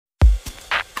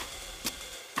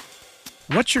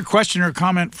What's your question or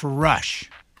comment for Rush?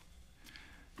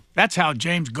 That's how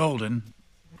James Golden,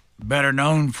 better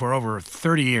known for over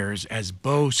 30 years as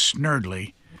Bo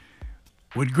Snerdley,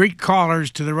 would greet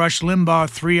callers to the Rush Limbaugh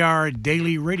 3-hour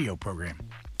daily radio program.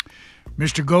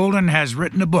 Mr. Golden has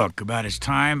written a book about his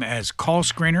time as call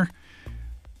screener,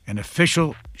 an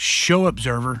official show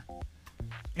observer,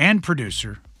 and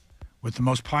producer with the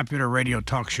most popular radio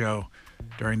talk show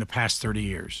during the past 30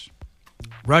 years.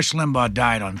 Rush Limbaugh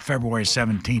died on February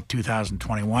 17,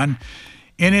 2021.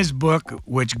 In his book,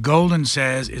 which Golden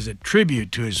says is a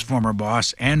tribute to his former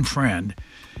boss and friend,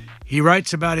 he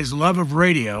writes about his love of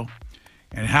radio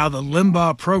and how the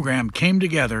Limbaugh program came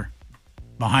together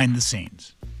behind the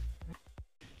scenes.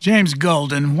 James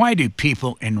Golden, why do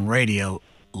people in radio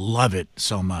love it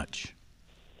so much?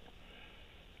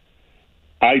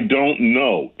 I don't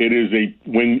know. It is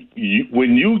when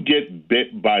you get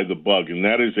bit by the bug, and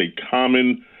that is a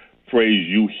common phrase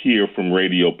you hear from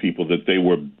radio people, that they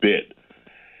were bit.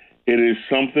 It is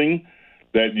something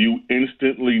that you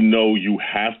instantly know you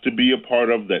have to be a part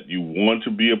of, that you want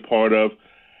to be a part of.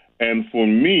 And for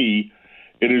me,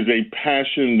 it is a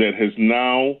passion that has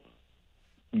now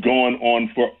gone on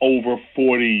for over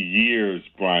 40 years,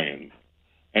 Brian.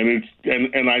 And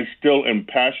I still am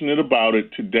passionate about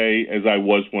it today as I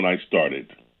was when I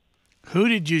started. Who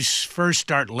did you first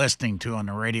start listening to on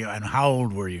the radio, and how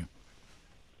old were you?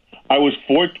 I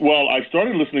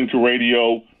started listening to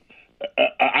radio,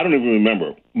 I don't even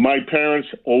remember. My parents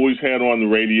always had on the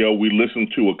radio. We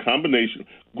listened to a combination.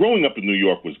 Growing up in New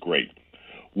York was great.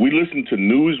 We listened to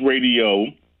news radio,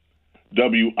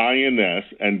 WINS,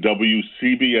 and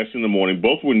WCBS in the morning.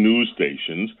 Both were news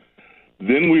stations.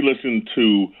 Then we listened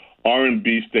to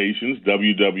R&B stations,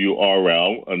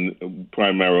 WWRL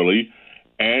primarily,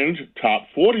 and top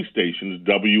 40 stations,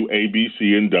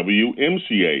 WABC and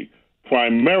WMCA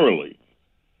primarily.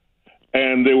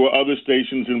 And there were other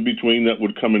stations in between that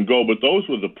would come and go, but those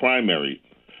were the primary.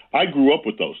 I grew up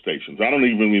with those stations. I don't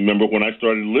even remember when I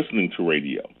started listening to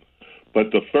radio. But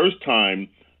the first time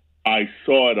I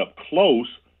saw it up close,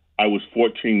 I was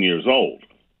 14 years old.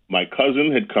 My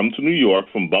cousin had come to New York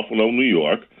from Buffalo, New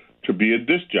York, to be a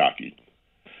disc jockey.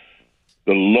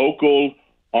 The local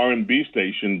R&B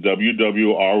station,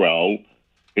 WWRL,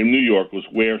 in New York was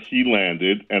where he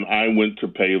landed, and I went to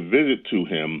pay a visit to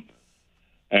him.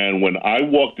 And when I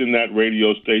walked in that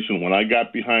radio station, when I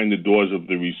got behind the doors of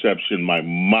the reception, my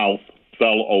mouth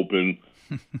fell open.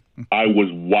 I was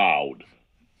wowed.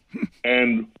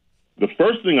 And the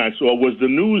first thing I saw was the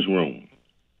newsroom.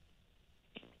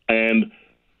 And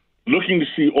looking to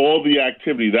see all the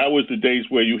activity, that was the days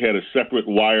where you had a separate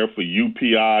wire for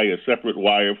UPI, a separate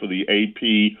wire for the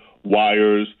AP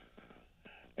wires.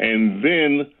 And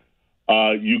then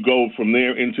you go from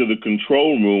there into the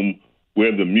control room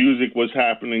where the music was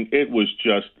happening. It was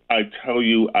just, I tell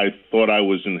you, I thought I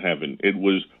was in heaven.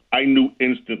 I knew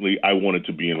instantly I wanted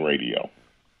to be in radio.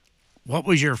 What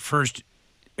was your first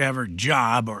ever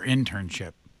job or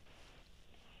internship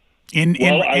in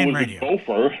I was radio? A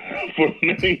gopher for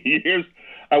many years.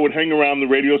 I would hang around the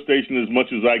radio station as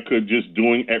much as I could, just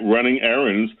running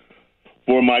errands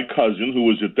for my cousin, who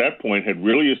was at that point had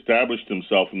really established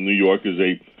himself in New York as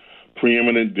a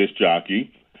preeminent disc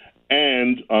jockey,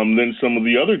 and then some of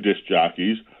the other disc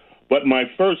jockeys. But my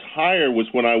first hire was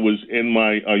when I was in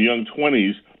my young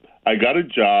 20s. I got a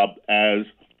job as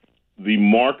the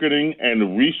marketing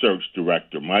and research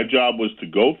director. My job was to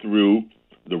go through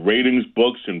the ratings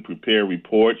books and prepare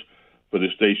reports for the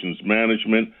station's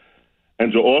management,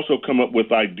 and to also come up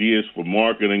with ideas for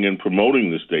marketing and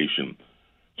promoting the station.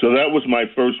 So that was my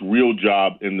first real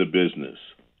job in the business.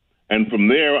 And from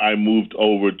there, I moved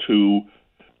over to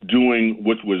doing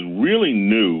what was really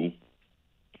new,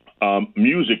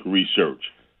 music research,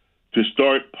 to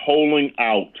start polling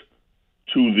out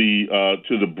to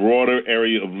the broader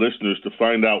area of listeners to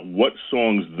find out what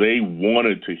songs they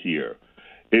wanted to hear.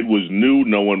 It was new.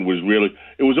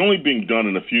 It was only being done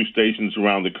in a few stations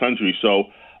around the country. So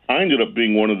I ended up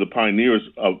being one of the pioneers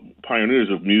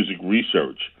of music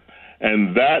research.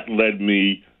 And that led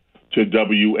me to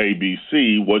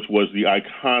WABC, which was the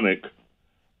iconic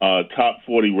top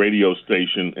 40 radio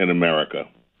station in America.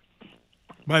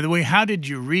 By the way, how did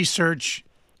you research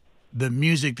the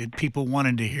music that people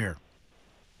wanted to hear?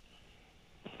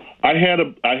 I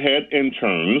had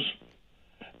interns,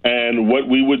 and what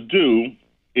we would do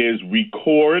is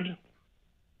record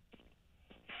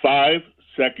 5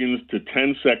 seconds to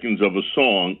 10 seconds of a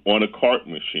song on a cart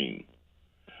machine,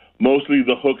 mostly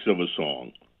the hooks of a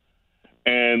song.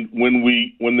 And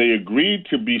when they agreed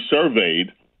to be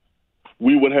surveyed,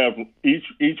 we would have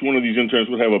each one of these interns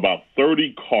would have about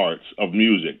 30 carts of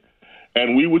music.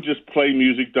 And we would just play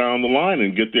music down the line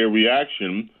and get their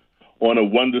reaction on a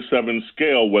 1 to 7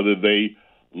 scale, whether they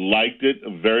liked it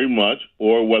very much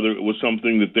or whether it was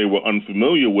something that they were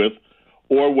unfamiliar with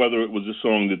or whether it was a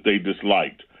song that they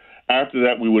disliked. After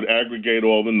that, we would aggregate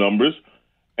all the numbers,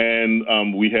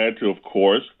 and we had to, of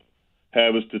course,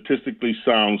 have a statistically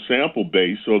sound sample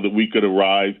base so that we could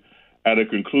arrive at a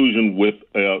conclusion with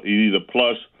either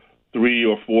plus 3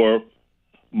 or 4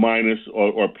 minus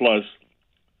or plus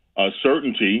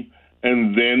certainty.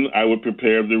 And then I would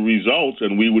prepare the results,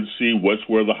 and we would see which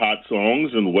were the hot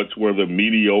songs and which were the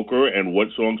mediocre and what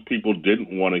songs people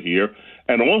didn't want to hear,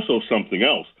 and also something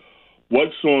else, what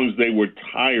songs they were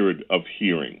tired of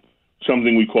hearing,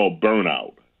 something we call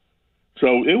burnout.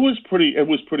 So it was pretty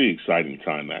exciting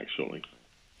time, actually.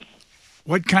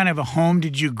 What kind of a home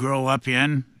did you grow up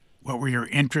in? What were your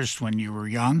interests when you were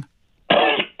young?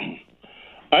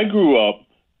 I grew up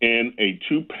in a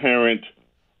two-parent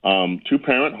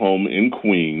home in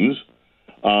Queens.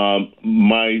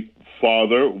 My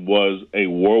father was a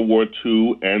World War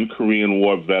II and Korean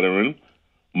War veteran.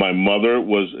 My mother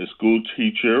was a school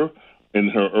teacher in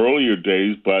her earlier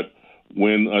days, but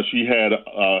when she had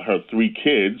her 3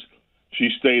 kids, she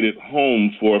stayed at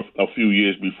home for a few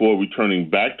years before returning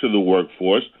back to the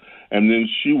workforce, and then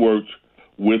she worked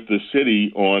with the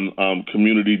city on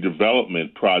community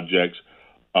development projects.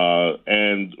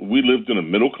 And we lived in a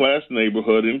middle-class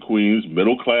neighborhood in Queens,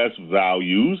 middle-class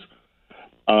values,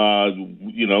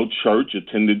 church,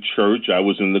 attended church. I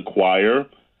was in the choir.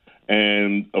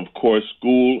 And, of course,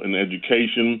 school and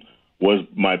education was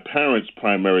my parents'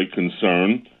 primary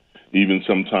concern, even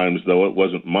sometimes though it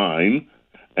wasn't mine,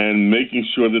 and making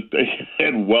sure that they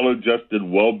had well-adjusted,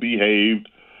 well-behaved,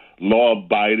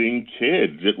 law-abiding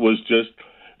kids. It was just,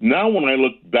 now when I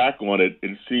look back on it,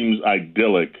 it seems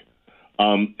idyllic.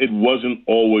 It wasn't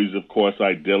always, of course,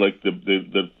 idyllic.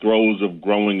 The throes of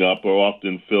growing up are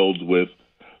often filled with,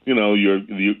 your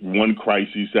one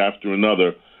crisis after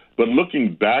another. But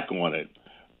looking back on it,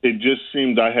 it just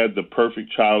seemed I had the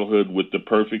perfect childhood with the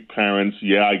perfect parents.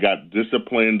 Yeah, I got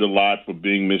disciplined a lot for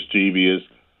being mischievous,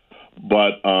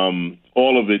 but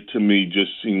all of it to me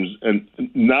just seems, and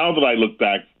now that I look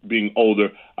back, being older,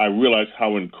 I realize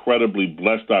how incredibly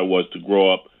blessed I was to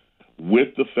grow up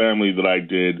with the family that I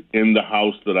did, in the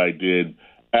house that I did.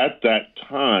 At that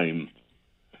time,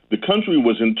 the country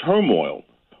was in turmoil,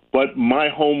 but my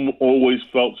home always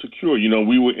felt secure.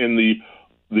 We were in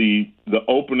the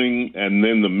opening and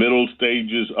then the middle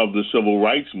stages of the civil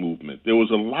rights movement. There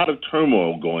was a lot of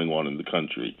turmoil going on in the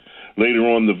country. Later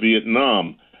on, the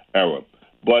Vietnam era.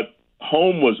 But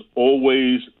home was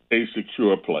always a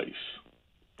secure place.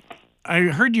 I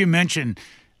heard you mention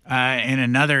in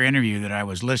another interview that I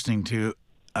was listening to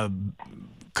a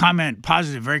comment,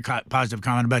 very positive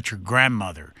comment about your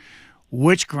grandmother.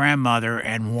 Which grandmother,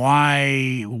 and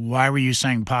why were you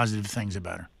saying positive things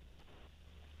about her?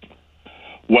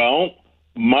 Well,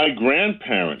 my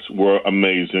grandparents were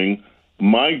amazing.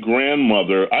 My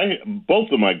grandmother, both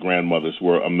of my grandmothers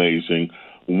were amazing.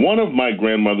 One of my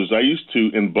grandmothers, I used to,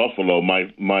 in Buffalo,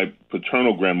 my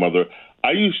paternal grandmother,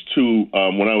 I used to,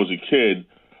 when I was a kid,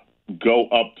 go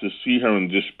up to see her and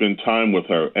just spend time with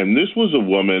her. And this was a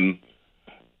woman,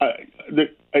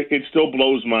 it still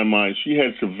blows my mind. She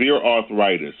had severe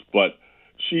arthritis, but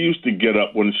she used to get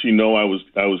up when she knew I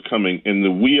was coming in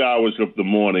the wee hours of the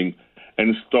morning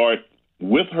and start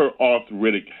with her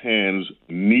arthritic hands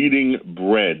kneading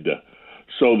bread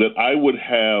so that I would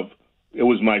have, it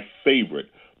was my favorite,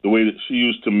 the way that she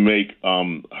used to make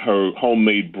her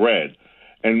homemade bread.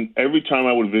 And every time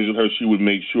I would visit her, she would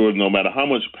make sure, no matter how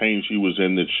much pain she was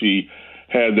in, that she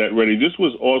had that ready. This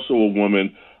was also a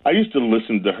woman, I used to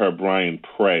listen to her, Brian,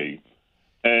 pray.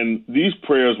 And these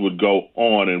prayers would go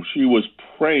on, and she was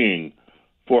praying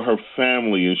for her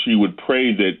family, and she would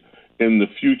pray that in the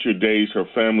future days her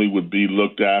family would be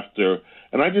looked after.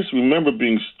 And I just remember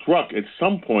being struck at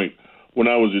some point when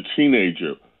I was a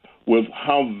teenager with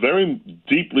how very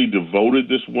deeply devoted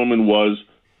this woman was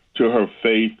to her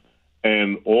faith,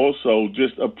 and also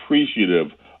just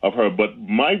appreciative of her. But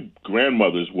my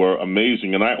grandmothers were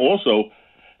amazing, and I also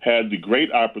had the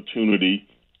great opportunity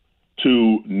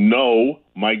to know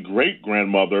my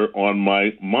great-grandmother on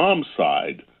my mom's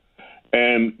side.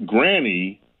 And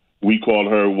Granny, we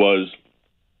called her, was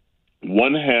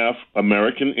one half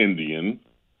American Indian,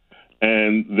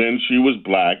 and then she was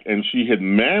black, and she had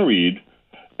married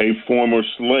a former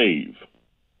slave,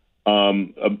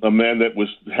 a man that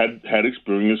had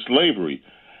experienced slavery.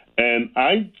 And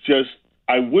I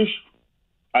wish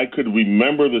I could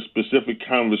remember the specific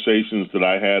conversations that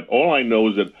I had. All I know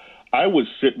is that I would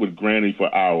sit with Granny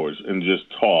for hours and just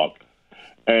talk.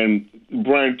 And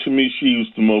Brian, to me, she was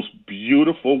the most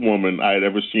beautiful woman I had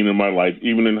ever seen in my life.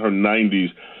 Even in her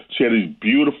 90s, she had these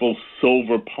beautiful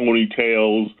silver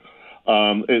ponytails.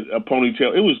 A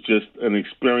ponytail. It was just an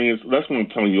experience. That's what I'm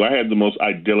telling you. I had the most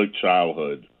idyllic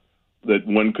childhood that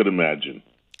one could imagine.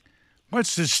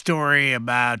 What's the story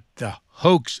about the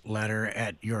hoax letter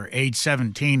at your age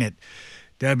 17 at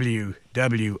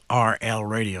WWRL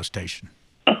radio station?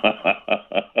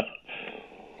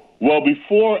 Well,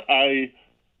 before I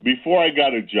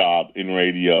got a job in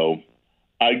radio,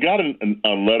 I got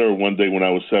a letter one day when I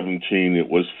was 17. It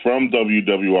was from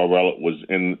WWRL. It was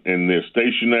in their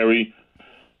stationery.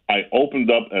 I opened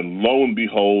up, and lo and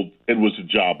behold, it was a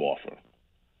job offer.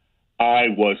 I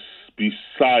was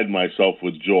beside myself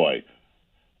with joy.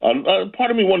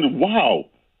 Part of me wondered, wow,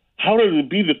 how did it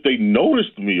be that they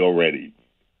noticed me already?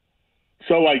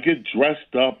 So I get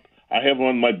dressed up. I have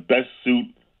on my best suit,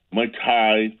 my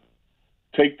tie,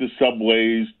 take the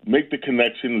subways, make the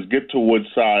connections, get to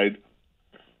Woodside,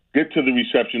 get to the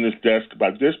receptionist desk.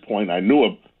 By this point, I knew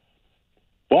her.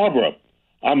 Barbara,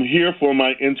 I'm here for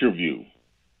my interview.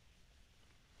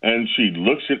 And she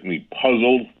looks at me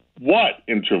puzzled. What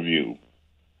interview?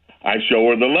 I show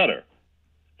her the letter.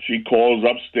 She calls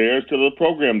upstairs to the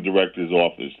program director's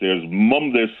office. There's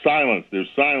silence,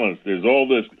 there's all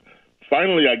this.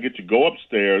 Finally, I get to go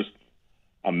upstairs.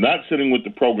 I'm not sitting with the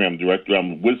program director.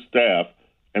 I'm with staff,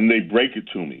 and they break it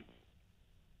to me.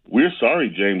 We're sorry,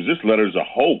 James. This letter's a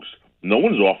hoax. No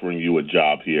one's offering you a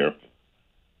job here.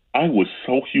 I was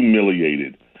so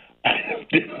humiliated.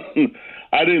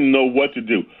 I didn't know what to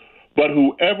do. But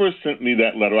whoever sent me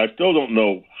that letter, I still don't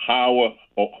know how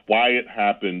or why it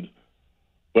happened,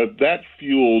 but that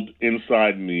fueled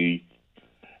inside me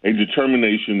a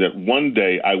determination that one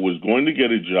day I was going to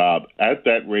get a job at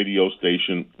that radio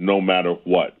station no matter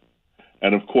what.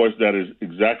 And, of course, that is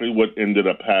exactly what ended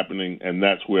up happening, and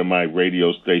that's where my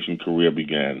radio station career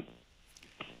began.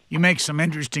 You make some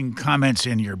interesting comments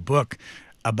in your book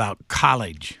about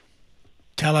college.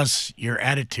 Tell us your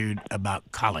attitude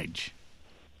about college.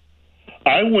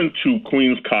 I went to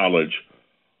Queens College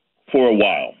for a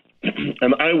while,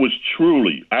 and I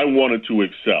wanted to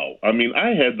excel. I mean, I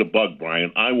had the bug,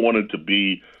 Brian. I wanted to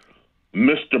be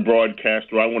Mr.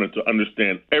 Broadcaster. I wanted to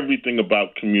understand everything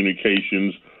about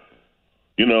communications.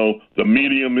 You know, the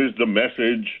medium is the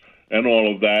message and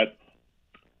all of that.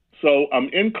 So I'm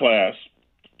in class,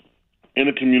 in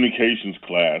a communications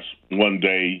class one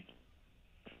day,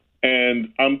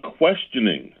 and I'm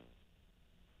questioning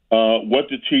what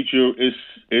the teacher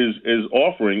is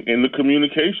offering in the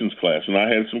communications class. And I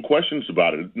had some questions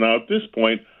about it. Now, at this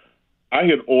point, I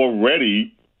had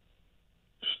already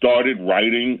started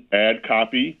writing ad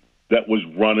copy that was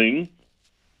running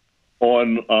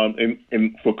on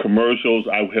for commercials.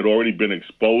 I had already been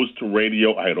exposed to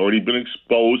radio. I had already been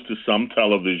exposed to some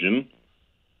television,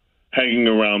 hanging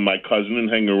around my cousin and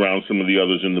hanging around some of the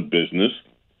others in the business.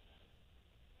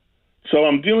 So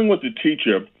I'm dealing with the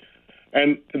teacher,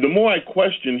 and the more I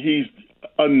question, he's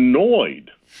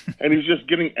annoyed, and he's just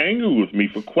getting angry with me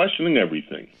for questioning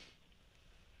everything.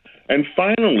 And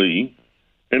finally,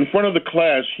 in front of the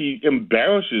class, he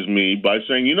embarrasses me by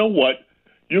saying, you know what?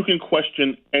 You can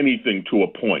question anything to a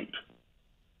point.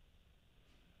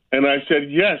 And I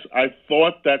said, yes, I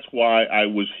thought that's why I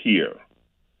was here.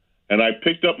 And I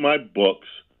picked up my books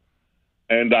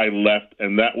and I left,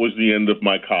 and that was the end of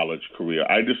my college career.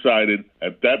 I decided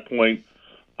at that point,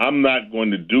 I'm not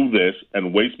going to do this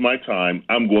and waste my time.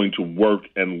 I'm going to work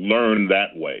and learn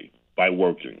that way by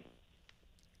working.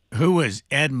 Who was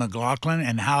Ed McLaughlin,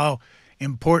 and how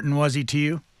important was he to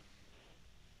you?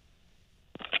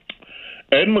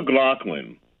 Ed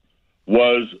McLaughlin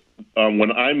was,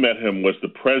 when I met him, was the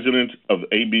president of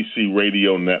ABC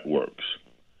Radio Networks.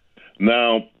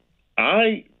 Now,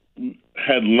 I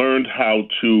had learned how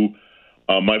to,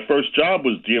 my first job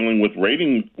was dealing with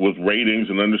ratings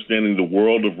and understanding the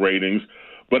world of ratings,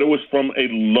 but it was from a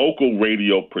local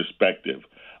radio perspective.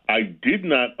 I did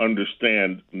not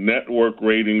understand network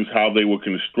ratings, how they were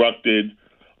constructed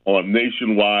on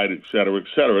nationwide, et cetera, et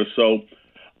cetera. So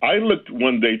I looked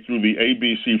one day through the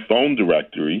ABC phone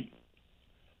directory,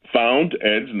 found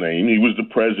Ed's name. He was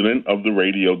the president of the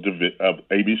radio of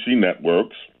ABC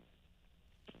Networks,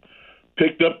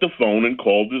 picked up the phone and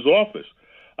called his office.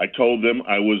 I told them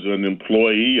I was an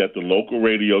employee at the local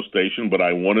radio station, but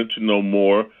I wanted to know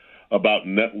more about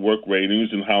network ratings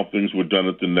and how things were done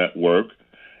at the network.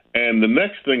 And the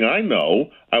next thing I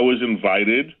know, I was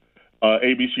invited.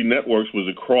 ABC Networks was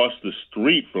across the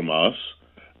street from us.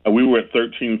 We were at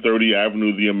 1330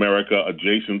 Avenue of the America,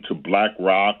 adjacent to Black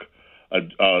Rock,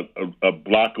 a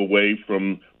block away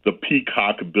from the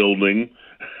Peacock building.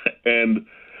 And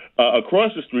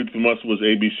across the street from us was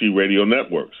ABC Radio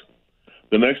Networks.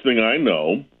 The next thing I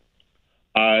know,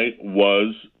 I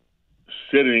was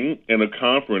sitting in a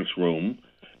conference room.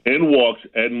 In walks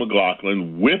Ed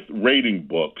McLaughlin with rating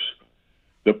books.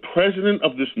 The president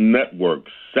of this network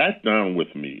sat down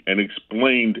with me and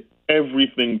explained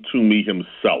everything to me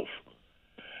himself.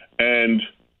 And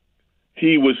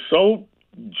he was so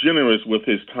generous with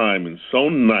his time and so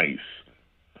nice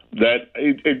that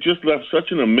it just left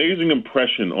such an amazing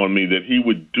impression on me that he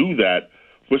would do that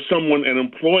for someone, an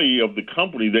employee of the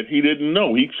company that he didn't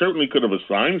know. He certainly could have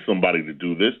assigned somebody to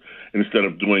do this instead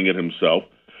of doing it himself.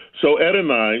 So Ed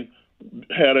and I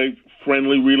had a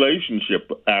friendly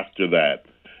relationship after that.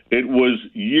 It was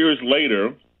years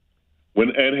later,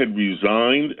 when Ed had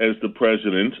resigned as the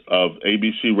president of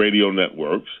ABC Radio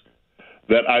Networks,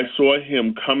 that I saw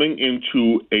him coming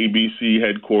into ABC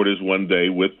headquarters one day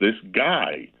with this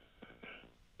guy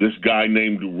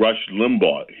named Rush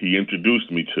Limbaugh, he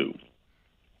introduced me to.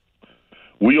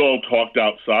 We all talked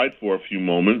outside for a few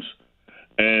moments,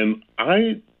 and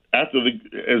as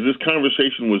this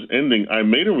conversation was ending, I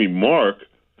made a remark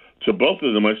to both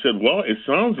of them. I said, well, it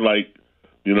sounds like,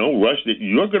 Rush, that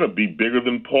you're going to be bigger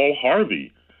than Paul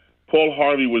Harvey. Paul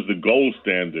Harvey was the gold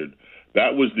standard.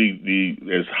 That was the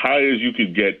as high as you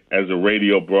could get as a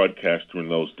radio broadcaster in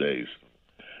those days.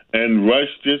 And Rush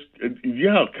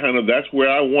that's where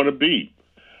I want to be.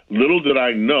 Little did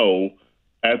I know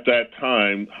at that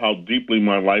time how deeply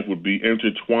my life would be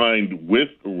intertwined with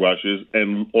Rush's,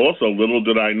 and also little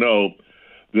did I know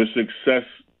the success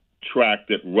track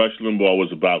that Rush Limbaugh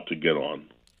was about to get on.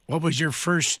 What was your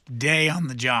first day on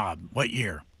the job? What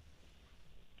year?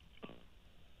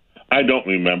 I don't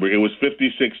remember. It was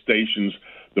 56 stations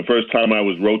the first time I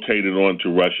was rotated on to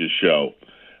Rush's show.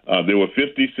 There were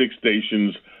 56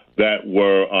 stations that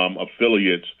were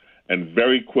affiliates, and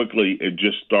very quickly it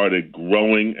just started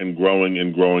growing and growing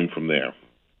and growing from there.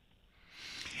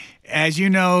 As you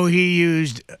know, he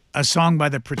used a song by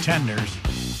the Pretenders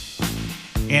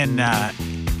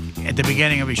at the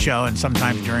beginning of his show and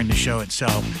sometimes during the show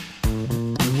itself.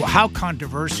 How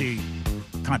controversial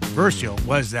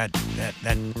was that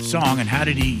song, and how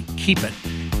did he keep it,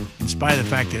 in spite of the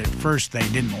fact that at first they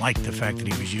didn't like the fact that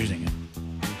he was using it?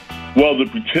 Well,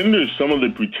 some of the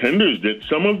Pretenders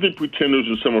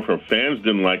and some of her fans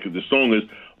didn't like it. The song is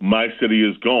My City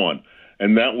Is Gone,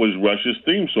 and that was Rush's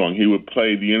theme song. He would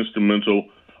play the instrumental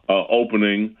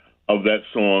opening of that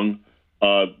song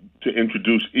to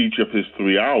introduce each of his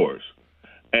 3 hours.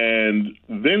 And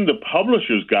then the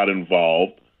publishers got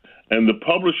involved, and the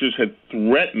publishers had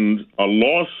threatened a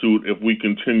lawsuit if we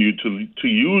continued to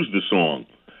use the song.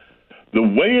 The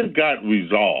way it got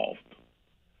resolved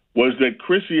was that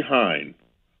Chrissie Hynde,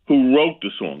 who wrote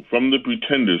the song from the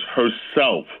Pretenders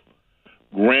herself,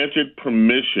 granted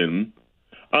permission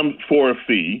for a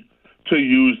fee to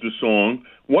use the song.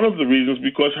 One of the reasons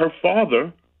because her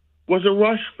father was a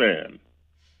Rush fan.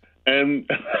 And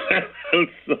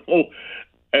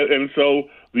so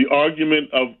the argument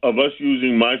of us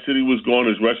using My City Was Gone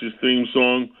as Rush's theme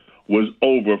song was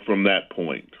over from that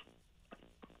point.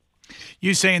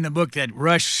 You say in the book that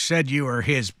Rush said you were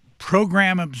his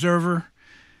program observer,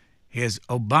 his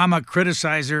Obama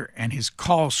criticizer, and his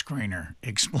call screener.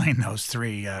 Explain those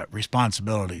three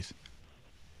responsibilities.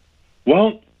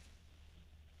 Well,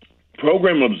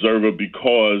 program observer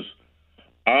because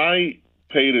I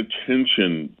paid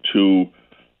attention to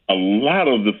a lot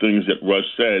of the things that Rush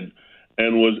said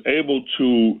and was able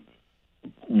to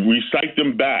recite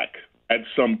them back at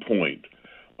some point.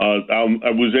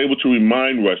 I was able to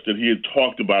remind Rush that he had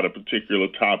talked about a particular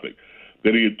topic,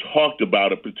 that he had talked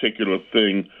about a particular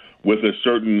thing with a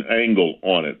certain angle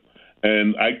on it.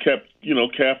 And I kept,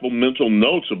 careful mental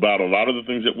notes about a lot of the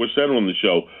things that were said on the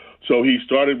show. So he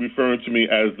started referring to me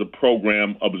as the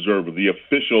program observer, the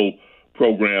official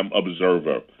program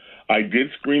observer. I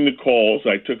did screen the calls.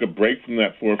 I took a break from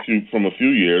that from a few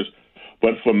years,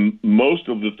 but for most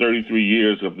of the 33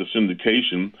 years of the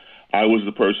syndication, I was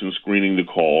the person screening the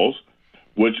calls,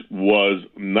 which was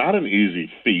not an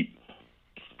easy feat.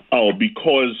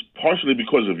 Partially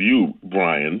because of you,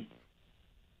 Brian.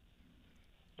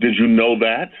 Did you know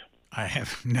that? I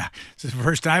have not. This is the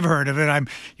first I've heard of it.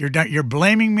 You're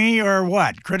blaming me or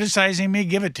what? Criticizing me?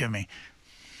 Give it to me.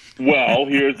 Well,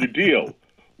 here's the deal.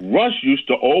 Rush used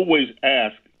to always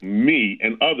ask me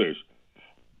and others,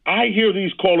 I hear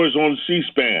these callers on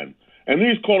C-SPAN, and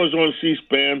these callers on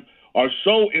C-SPAN are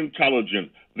so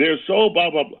intelligent. They're so blah,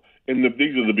 blah, blah.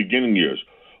 These are the beginning years.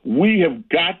 We have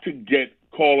got to get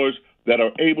callers that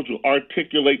are able to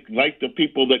articulate like the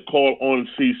people that call on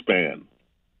C-SPAN.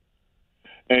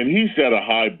 And he set a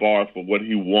high bar for what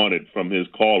he wanted from his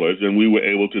callers, and we were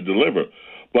able to deliver.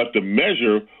 But the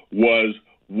measure was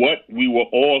what we were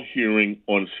all hearing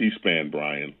on C-SPAN,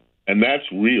 Brian, and that's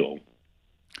real.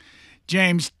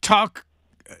 James, talk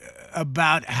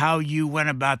about how you went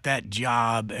about that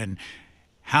job and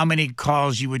how many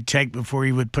calls you would take before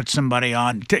you would put somebody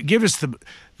on. Give us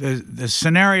the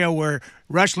scenario where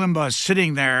Rush Limbaugh is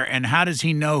sitting there, and how does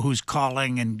he know who's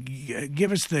calling? And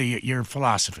give us your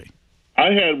philosophy.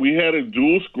 We had a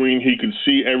dual screen. He could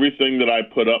see everything that I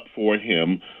put up for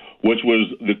him, which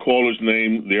was the caller's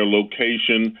name, their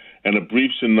location, and a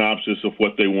brief synopsis of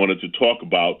what they wanted to talk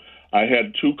about. I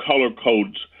had 2 color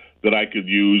codes that I could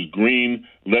use. Green,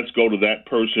 let's go to that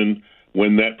person.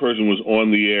 When that person was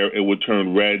on the air, it would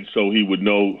turn red, so he would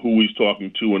know who he's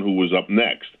talking to and who was up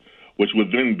next, which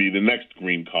would then be the next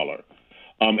green color.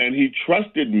 And he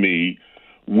trusted me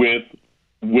with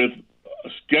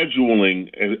scheduling,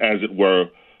 as it were,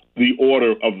 the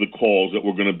order of the calls that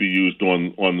were going to be used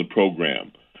on the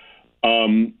program.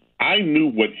 I knew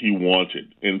what he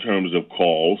wanted in terms of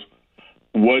calls,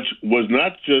 which was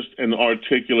not just an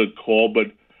articulate call, but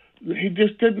he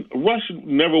just didn't. Rush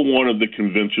never wanted the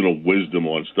conventional wisdom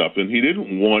on stuff, and he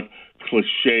didn't want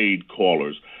cliched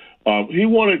callers. He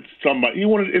wanted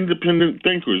independent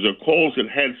thinkers or calls that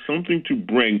had something to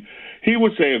bring. He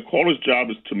would say a caller's job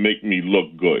is to make me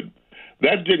look good.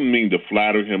 That didn't mean to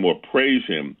flatter him or praise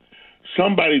him.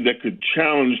 Somebody that could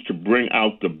challenge to bring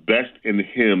out the best in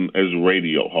him as a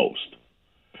radio host.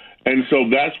 And so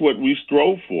that's what we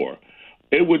strove for.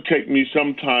 It would take me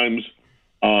sometimes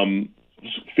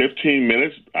 15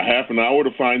 minutes, a half an hour to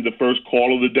find the first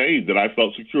call of the day that I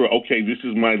felt secure. Okay, this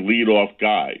is my leadoff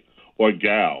guy or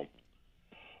gal.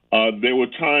 There were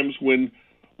times when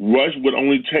Rush would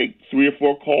only take 3 or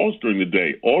 4 calls during the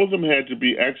day. All of them had to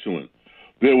be excellent.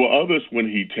 There were others when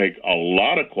he'd take a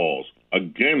lot of calls.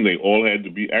 Again, they all had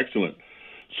to be excellent.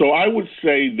 So I would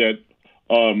say that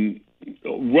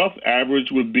rough average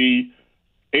would be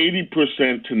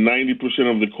 80% to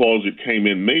 90% of the calls that came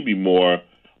in, maybe more,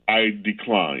 I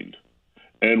declined.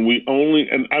 And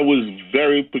I was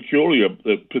very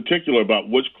particular about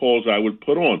which calls I would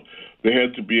put on. They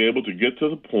had to be able to get to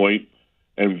the point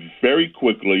and very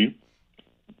quickly,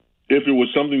 if it was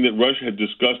something that Rush had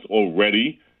discussed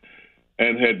already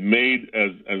and had made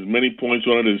as many points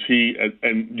on it as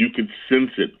and you could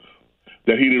sense it,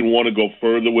 that he didn't want to go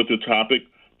further with the topic,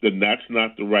 then that's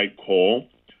not the right call.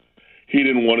 He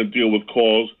didn't want to deal with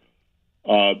calls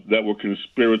that were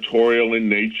conspiratorial in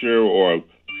nature or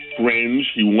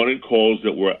fringe. He wanted calls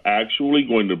that were actually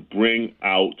going to bring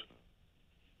out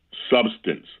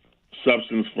substance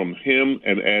from him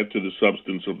and add to the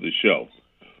substance of the show.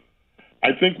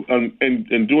 I think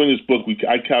in doing this book,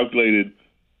 I calculated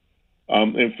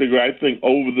and figured, I think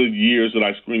over the years that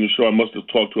I screened the show, I must have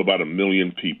talked to about 1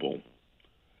 million people.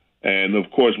 And, of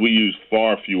course, we use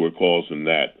far fewer calls than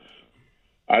that.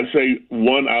 I'd say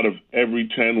 1 out of every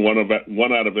 10,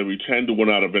 1 out of every 10 to 1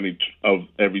 out of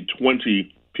every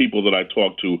 20 people that I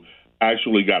talked to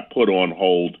actually got put on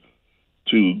hold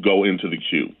to go into the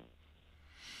queue.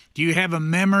 Do you have a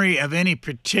memory of any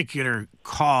particular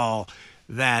call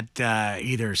that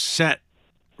either set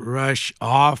Rush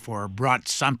off or brought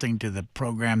something to the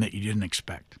program that you didn't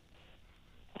expect?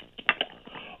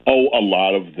 Oh, a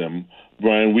lot of them,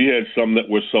 Brian. We had some that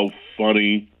were so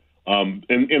funny. In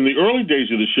the early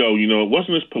days of the show, it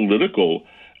wasn't as political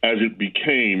as it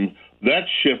became. That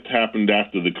shift happened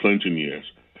after the Clinton years.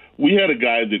 We had a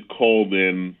guy that called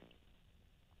in.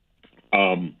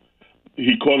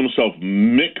 He called himself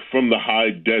Mick from the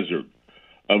high desert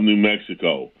of New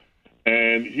Mexico.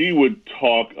 And he would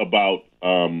talk about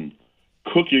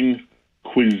cooking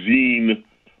cuisine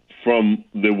from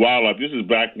the wildlife. This is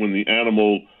back when the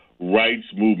animal rights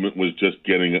movement was just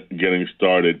getting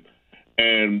started.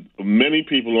 And many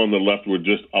people on the left were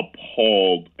just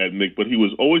appalled at Mick, but he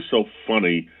was always so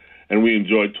funny, and we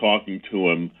enjoyed talking to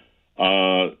him.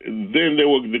 Then there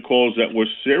were the calls that were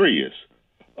serious.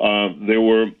 There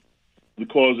were the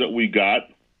calls that we got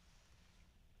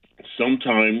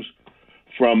sometimes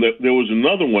there was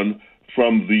another one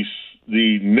from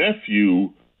the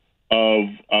nephew of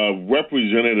a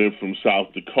representative from South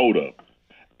Dakota.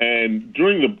 And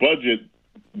during the budget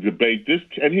debate,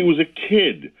 and he was a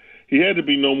kid. He had to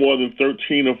be no more than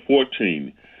 13 or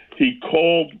 14. He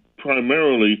called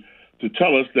primarily to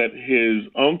tell us that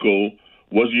his uncle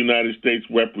was a United States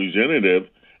representative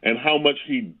and how much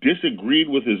he disagreed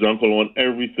with his uncle on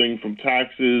everything from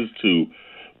taxes to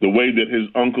the way that his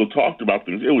uncle talked about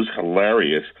things. It was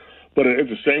hilarious, but at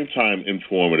the same time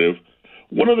informative.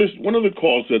 One of the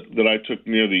calls that I took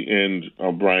near the end,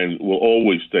 Brian, will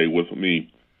always stay with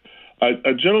me.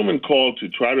 A gentleman called to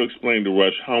try to explain to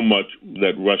Rush how much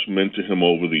that Rush meant to him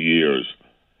over the years.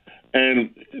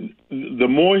 And the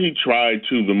more he tried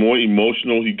to, the more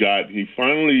emotional he got. He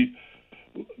finally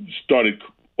started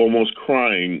almost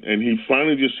crying, and he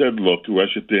finally just said, look,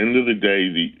 Rush, at the end of the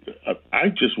day, I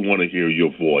just want to hear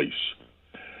your voice.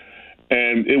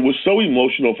 And it was so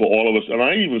emotional for all of us, and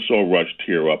I even saw Rush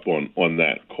tear up on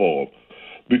that call,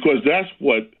 because that's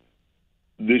what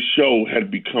this show had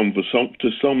become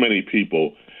to so many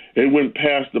people. It went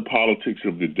past the politics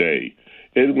of the day.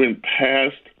 It went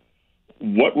past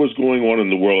what was going on in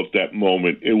the world at that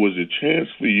moment. It was a chance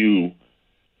for you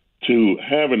to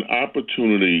have an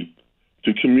opportunity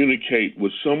to communicate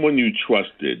with someone you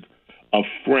trusted, a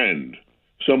friend,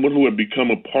 someone who had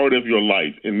become a part of your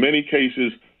life. In many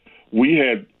cases, we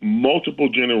had multiple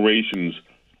generations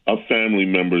of family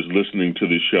members listening to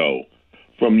the show,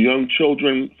 from young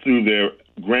children through their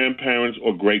grandparents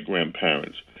or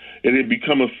great-grandparents. It had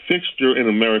become a fixture in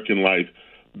American life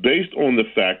based on the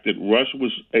fact that Rush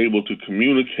was able to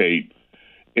communicate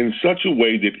in such a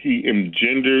way that he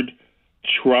engendered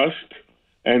trust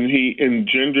and he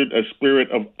engendered a spirit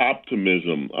of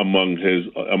optimism among his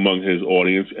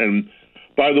audience. And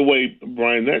by the way,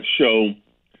 Brian, that show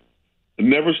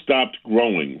never stopped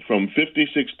growing. From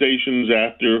 56 stations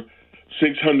after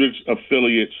 600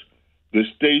 affiliates, the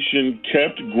station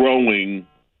kept growing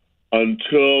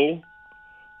until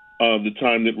the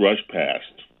time that Rush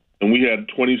passed. And we had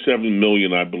 27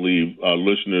 million, I believe,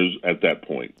 listeners at that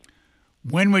point.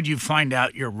 When would you find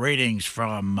out your ratings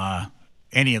from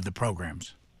any of the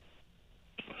programs?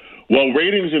 Well,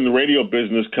 ratings in the radio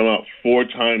business come out 4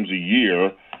 times a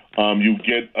year. You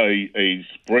get a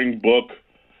spring book,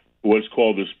 what's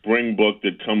called the spring book,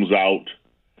 that comes out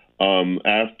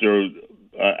after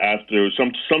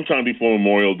sometime before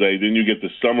Memorial Day. Then you get the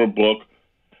summer book,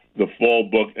 the fall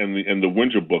book, and the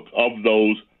winter book. Of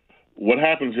those, what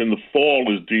happens in the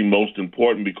fall is the most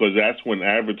important, because that's when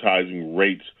advertising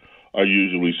rates are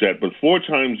usually set. But 4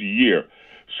 times a year.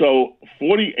 So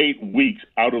 48 weeks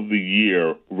out of the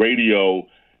year, radio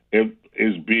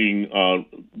is being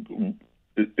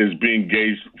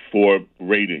gauged for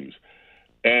ratings.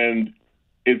 And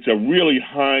it's a really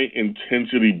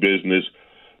high-intensity business.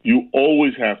 You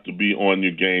always have to be on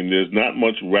your game. There's not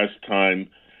much rest time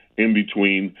in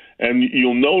between. And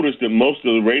you'll notice that most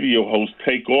of the radio hosts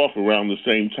take off around the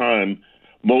same time,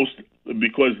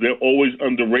 because they're always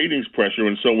under ratings pressure.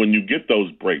 And so when you get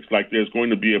those breaks, like there's going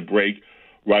to be a break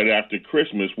right after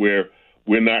Christmas where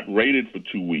we're not rated for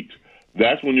 2 weeks,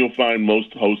 that's when you'll find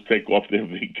most hosts take off their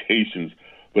vacations.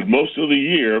 But most of the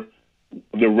year,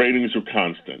 the ratings are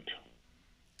constant.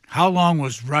 How long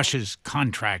was Rush's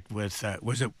contract with,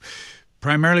 was it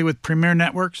primarily with Premier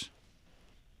Networks?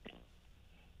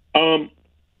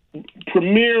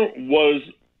 Premier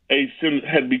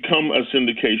had become a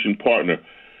syndication partner.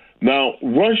 Now,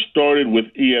 Rush started with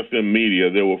EFM Media.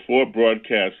 There were 4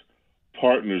 broadcast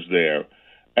partners there.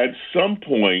 At some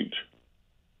point,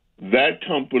 that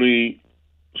company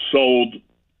sold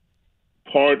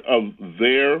part of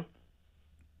the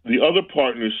other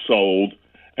partners sold,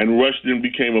 and Rush then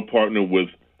became a partner with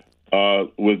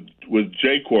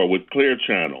J-Core, with Clear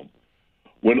Channel.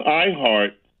 When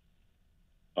iHeart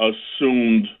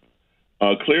assumed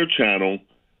Clear Channel,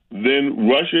 then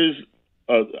Rush's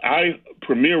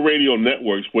Premier Radio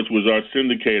Networks, which was our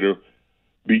syndicator,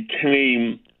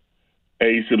 became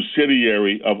a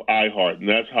subsidiary of iHeart, and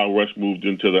that's how Rush moved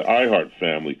into the iHeart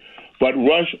family. But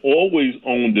Rush always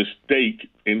owned a stake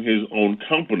in his own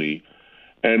company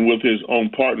and with his own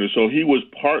partner, so he was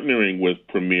partnering with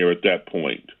Premier at that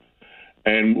point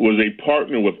and was a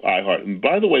partner with iHeart. And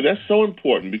by the way, that's so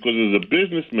important, because as a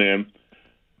businessman,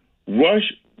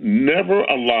 Rush never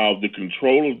allowed the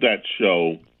control of that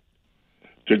show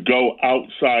to go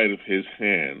outside of his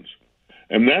hands.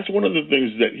 And that's one of the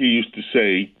things that he used to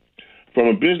say from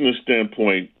a business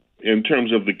standpoint in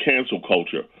terms of the cancel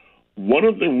culture. One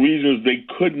of the reasons they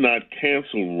could not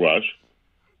cancel Rush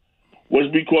was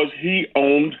because he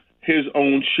owned his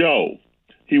own show.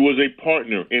 He was a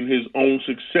partner in his own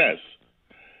success.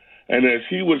 And as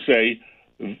he would say,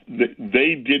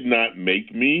 they did not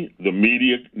make me.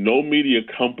 No media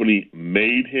company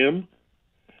made him,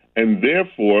 and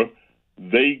therefore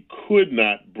they could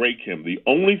not break him. The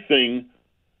only thing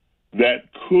that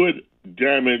could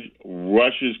damage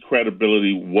Rush's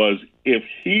credibility was if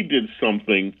he did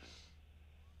something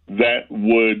that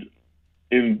would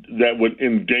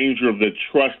endanger the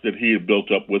trust that he had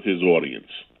built up with his audience.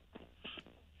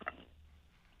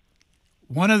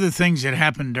 One of the things that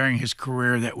happened during his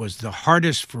career that was the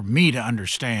hardest for me to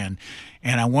understand,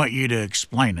 and I want you to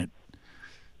explain it,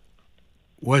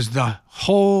 was the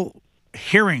whole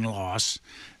hearing loss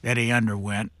that he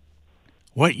underwent.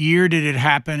 What year did it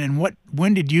happen, and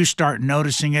when did you start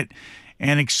noticing it?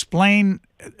 And explain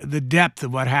the depth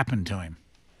of what happened to him.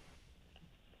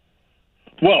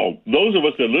 Well, those of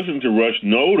us that listened to Rush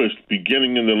noticed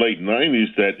beginning in the late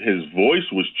 90s that his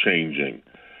voice was changing.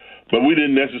 But we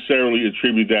didn't necessarily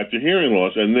attribute that to hearing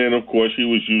loss. And then, of course, he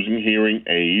was using hearing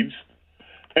aids.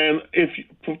 And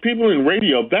for people in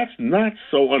radio, that's not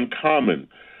so uncommon.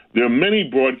 There are many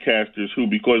broadcasters who,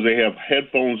 because they have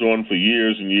headphones on for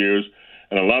years and years,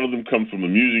 and a lot of them come from a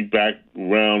music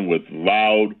background with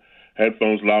loud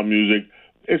headphones, loud music,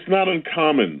 it's not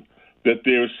uncommon that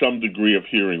there is some degree of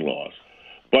hearing loss.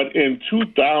 But in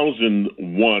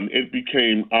 2001, it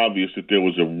became obvious that there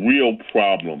was a real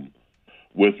problem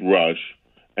with Rush.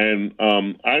 And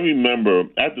I remember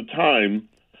at the time,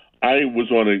 I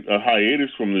was on a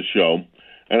hiatus from the show.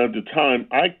 And at the time,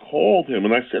 I called him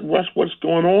and I said, Rush, what's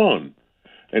going on?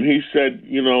 And he said,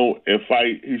 he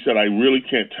said, I really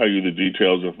can't tell you the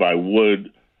details. If I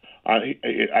would,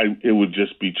 it would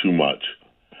just be too much.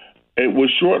 It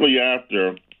was shortly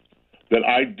after that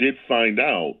I did find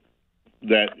out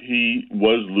that he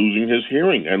was losing his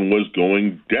hearing and was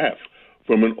going deaf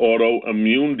from an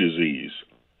autoimmune disease.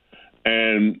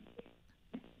 And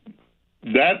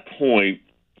that point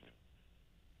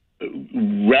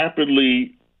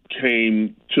rapidly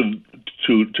came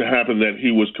to happen that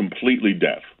he was completely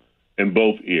deaf in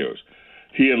both ears.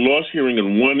 He had lost hearing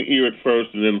in one ear at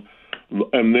first, and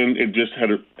then it just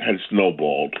had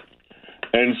snowballed.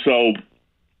 And so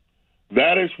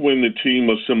that is when the team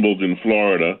assembled in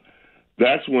Florida.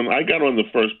 That's when I got on the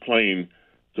first plane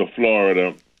to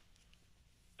Florida,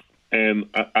 and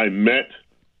I met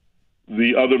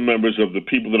the other members of the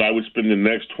people that I would spend the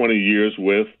next 20 years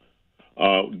with.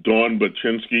 Dawn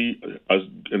Baczynski,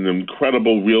 an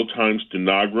incredible real-time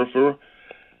stenographer,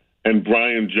 and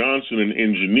Brian Johnson, an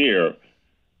engineer.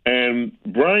 And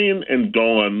Brian and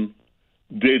Dawn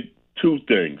did two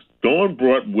things. Dawn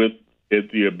brought with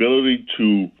it the ability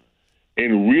to,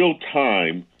 in real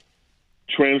time,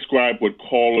 transcribe what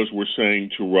callers were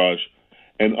saying to Rush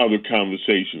and other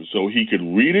conversations. So he could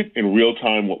read it in real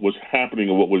time, what was happening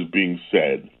and what was being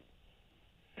said.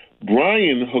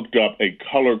 Brian hooked up a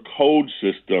color code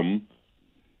system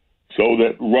so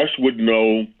that Rush would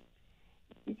know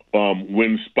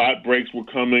when spot breaks were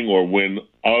coming or when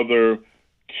other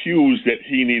cues that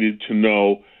he needed to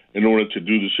know in order to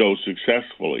do the show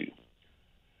successfully.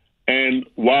 And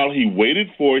while he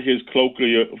waited for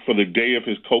the day of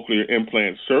his cochlear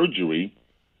implant surgery,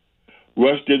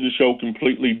 Rush did the show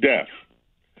completely deaf.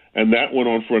 And that went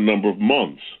on for a number of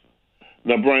months.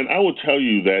 Now, Brian, I will tell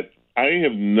you that I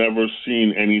have never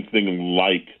seen anything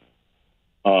like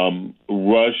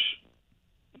Rush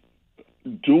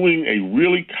doing a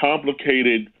really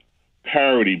complicated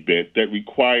parody bit that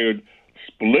required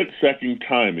split-second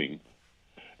timing.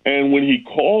 And when he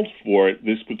called for it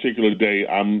this particular day,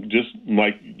 I'm just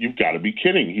like, you've got to be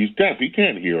kidding. He's deaf. He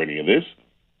can't hear any of this.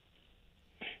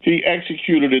 He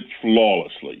executed it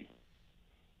flawlessly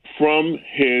from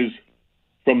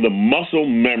the muscle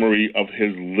memory of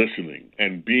his listening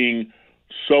and being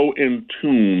so in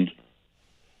tune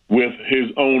with his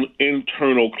own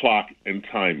internal clock and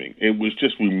timing. It was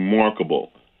just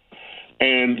remarkable.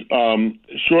 And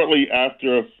shortly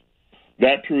after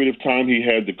that period of time, he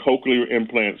had the cochlear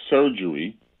implant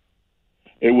surgery.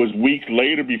 It was weeks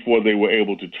later before they were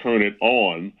able to turn it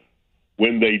on.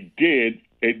 When they did,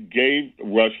 it gave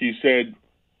Rush, he said,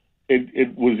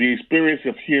 it was the experience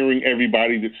of hearing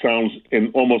everybody that sounds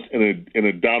almost in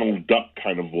a Donald Duck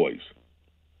kind of voice.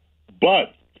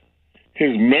 But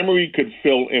his memory could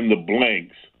fill in the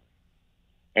blanks.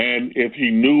 And if he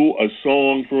knew a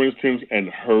song, for instance, and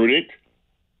heard it,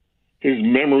 his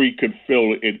memory could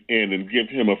fill it in and give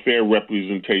him a fair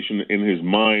representation in his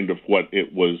mind of what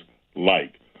it was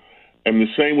like. And the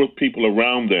same with people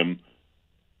around them.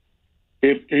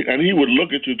 And he would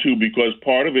look at you, too, because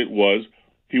part of it was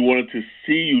he wanted to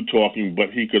see you talking, but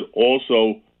he could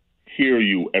also hear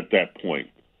you at that point.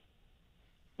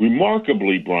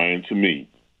 Remarkably, Brian, to me,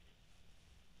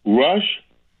 Rush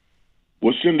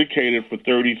was syndicated for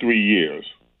 33 years.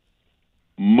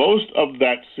 Most of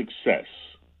that success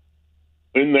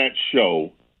in that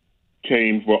show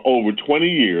came for over 20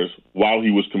 years while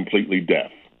he was completely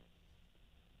deaf.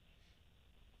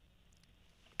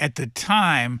 At the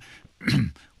time,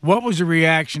 what was the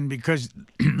reaction? Because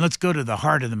let's go to the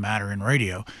heart of the matter in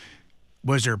radio.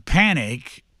 Was there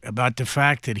panic about the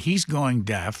fact that he's going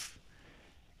deaf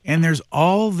and there's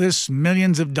all this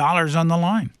millions of dollars on the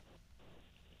line?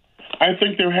 I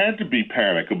think there had to be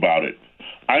panic about it.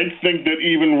 I think that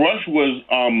even Rush was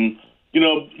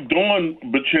Dawn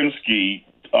Baczynski,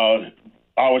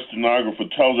 our stenographer,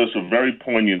 tells us a very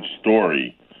poignant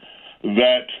story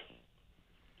that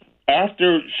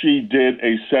after she did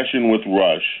a session with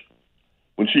Rush,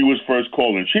 when she was first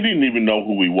called in, she didn't even know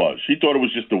who he was. She thought it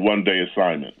was just a one-day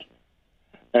assignment.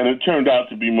 And it turned out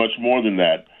to be much more than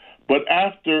that. But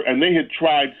and they had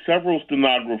tried several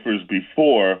stenographers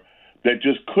before that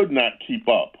just could not keep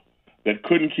up, that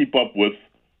couldn't keep up with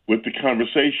the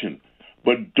conversation.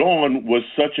 But Dawn was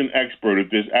such an expert at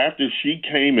this. After she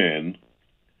came in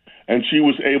and she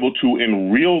was able to,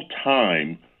 in real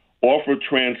time, offer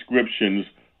transcriptions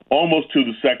almost to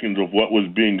the second of what was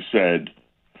being said,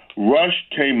 Rush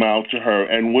came out to her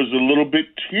and was a little bit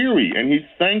teary, and he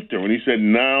thanked her, and he said,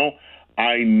 now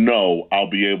I know I'll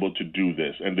be able to do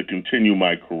this and to continue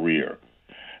my career.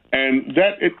 And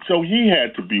so he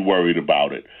had to be worried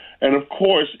about it. And, of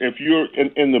course, if you're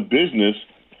in the business,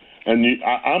 and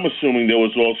I'm assuming there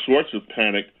was all sorts of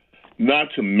panic,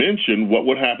 not to mention what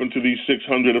would happen to these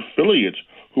 600 affiliates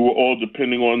who were all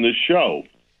depending on this show.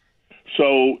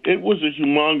 So it was a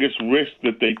humongous risk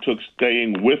that they took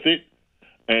staying with it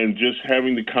and just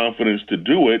having the confidence to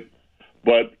do it.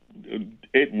 But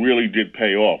it really did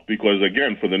pay off because,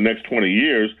 again, for the next 20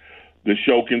 years, the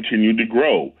show continued to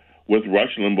grow with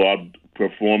Rush Limbaugh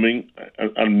performing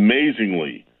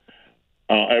amazingly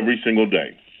every single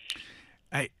day.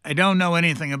 I don't know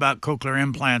anything about cochlear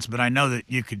implants, but I know that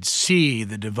you could see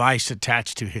the device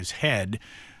attached to his head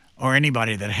or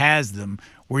anybody that has them.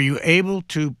 Were you able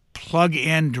to plug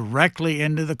in directly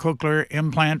into the cochlear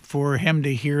implant for him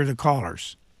to hear the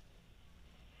callers?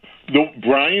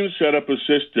 Brian set up a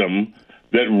system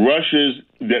that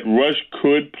Rush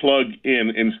could plug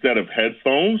in instead of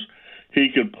headphones. He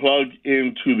could plug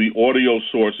into the audio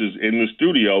sources in the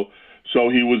studio, so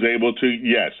he was able to,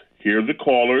 yes, hear the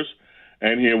callers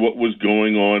and hear what was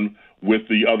going on with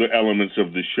the other elements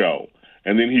of the show.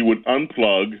 And then he would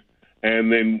unplug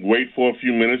and then wait for a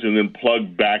few minutes and then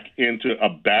plug back into a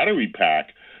battery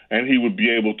pack, and he would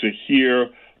be able to hear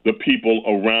the people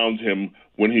around him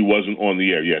when he wasn't on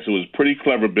the air. Yes, it was a pretty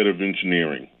clever bit of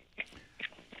engineering.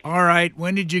 All right.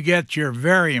 When did you get your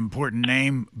very important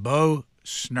name, Bo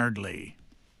Snerdley?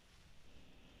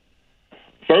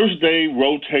 First day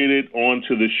rotated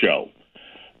onto the show.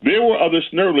 There were other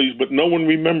Snerdleys, but no one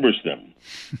remembers them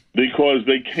because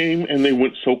they came and they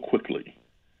went so quickly.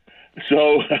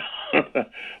 So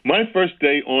my first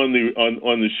day on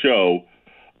the show,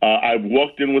 I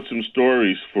walked in with some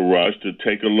stories for Rush to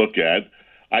take a look at.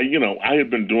 I had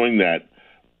been doing that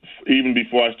even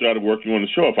before I started working on the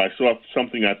show. If I saw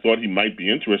something I thought he might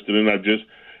be interested in, I'd just,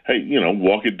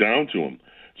 walk it down to him.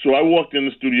 So I walked in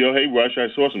the studio, hey, Rush, I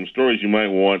saw some stories you might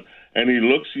want. And he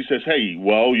looks, he says, hey,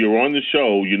 well, you're on the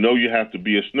show. You know you have to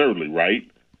be a Snerdley, right?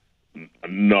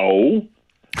 No.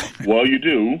 Well, you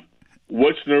do.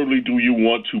 What Snerdley do you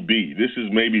want to be? This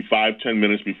is maybe 5-10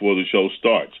 minutes before the show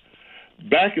starts.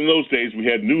 Back in those days, we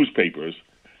had newspapers,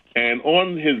 and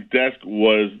on his desk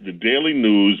was the Daily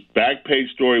News. Back page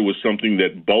story was something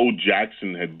that Bo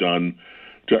Jackson had done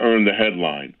to earn the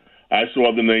headline. I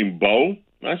saw the name Bo.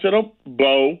 I said, oh,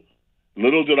 Bo.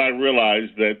 Little did I realize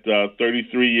that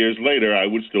 33 years later, I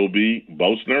would still be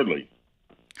Bo Snerdley.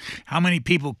 How many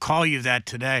people call you that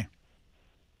today?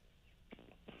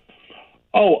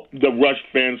 Oh, the Rush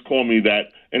fans call me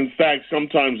that. In fact,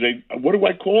 sometimes what do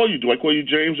I call you? Do I call you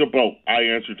James or Bo? I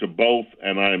answer to both,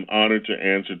 and I'm honored to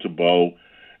answer to Bo.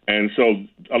 And so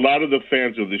a lot of the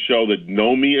fans of the show that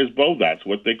know me as Bo, that's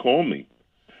what they call me.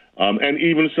 And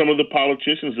even some of the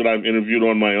politicians that I've interviewed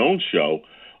on my own show,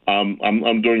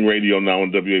 I'm doing radio now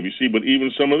on WABC, but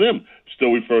even some of them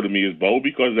still refer to me as Bo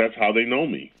because that's how they know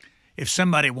me. If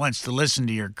somebody wants to listen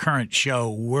to your current show,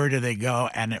 where do they go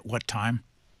and at what time?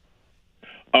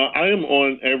 I am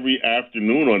on every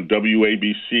afternoon on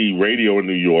WABC Radio in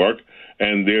New York,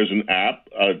 and there's an app,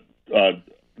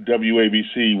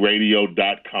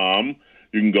 WABCradio.com.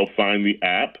 You can go find the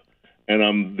app, and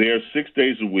I'm there 6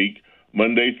 days a week,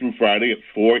 Monday through Friday at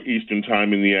 4 Eastern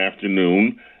Time in the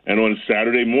afternoon, and on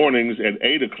Saturday mornings at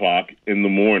 8 o'clock in the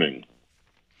morning.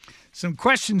 Some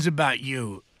questions about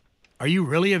you. Are you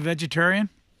really a vegetarian?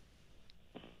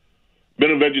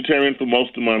 Been a vegetarian for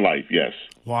most of my life, yes.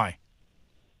 Why?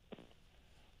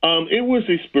 It was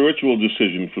a spiritual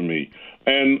decision for me.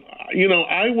 And,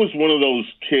 I was one of those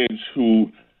kids who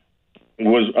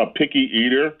was a picky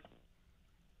eater.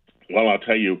 Well, I'll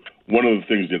tell you, one of the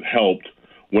things that helped,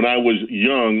 when I was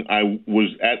young, I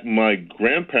was at my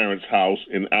grandparents' house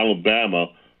in Alabama.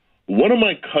 One of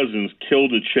my cousins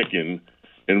killed a chicken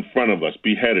in front of us,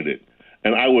 beheaded it,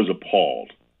 and I was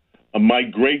appalled. My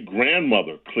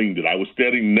great-grandmother cleaned it. I was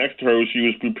standing next to her as she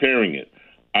was preparing it.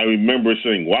 I remember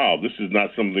saying, wow, this is not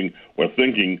something, or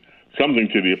thinking something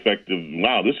to the effect of,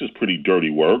 wow, this is pretty dirty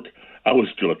work. I was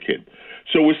still a kid.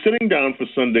 So we're sitting down for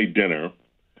Sunday dinner.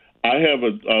 I have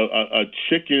a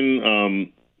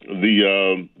chicken,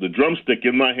 the drumstick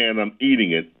in my hand. I'm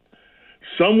eating it.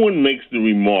 Someone makes the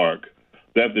remark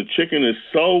that the chicken is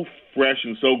so fresh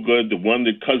and so good, the one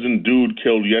that Cousin Dude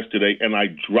killed yesterday, and I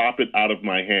drop it out of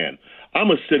my hand.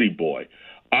 I'm a city boy.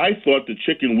 I thought the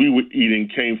chicken we were eating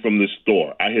came from the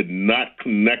store. I had not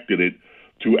connected it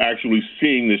to actually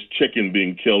seeing this chicken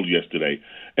being killed yesterday.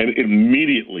 And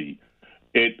immediately,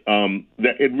 it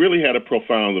really had a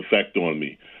profound effect on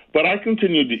me. But I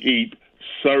continued to eat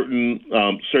certain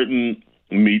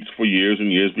meats for years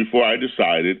and years before I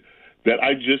decided that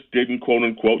I just didn't, quote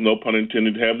unquote, no pun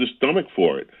intended, have the stomach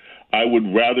for it. I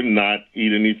would rather not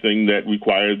eat anything that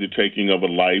required the taking of a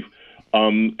life,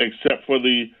 except for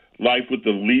the life with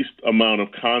the least amount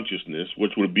of consciousness,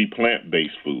 which would be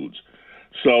plant-based foods.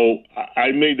 So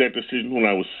I made that decision when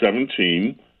I was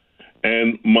 17,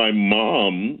 and my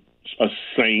mom, a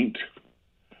saint,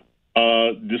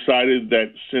 decided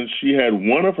that since she had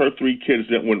one of her 3 kids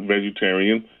that went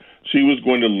vegetarian, she was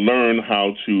going to learn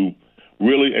how to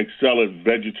really excel at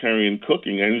vegetarian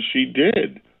cooking, and she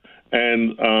did.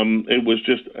 And it was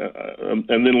just,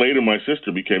 and then later my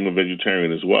sister became a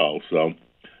vegetarian as well. So,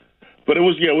 but it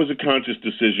was a conscious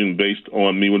decision based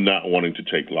on me not wanting to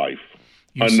take life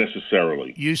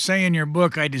unnecessarily. You say in your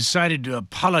book, I decided to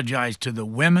apologize to the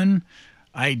women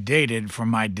I dated for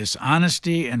my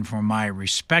dishonesty and for my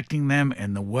respecting them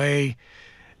in the way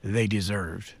they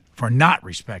deserved, for not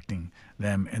respecting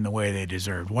them in the way they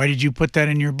deserved. Why did you put that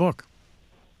in your book?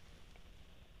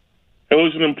 It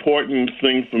was an important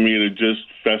thing for me to just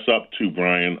fess up to,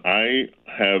 Brian. I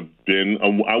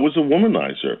was a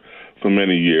womanizer for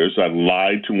many years. I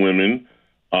lied to women,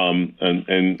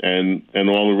 and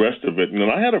all the rest of it. And then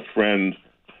I had a friend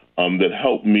that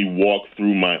helped me walk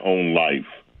through my own life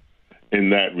in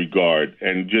that regard,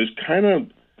 and just kind of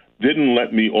didn't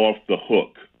let me off the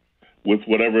hook with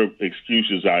whatever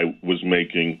excuses I was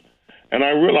making. And I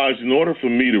realized in order for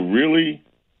me to really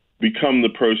become the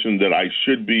person that I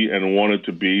should be and wanted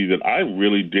to be, that I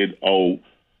really did owe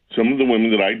some of the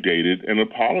women that I dated an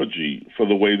apology for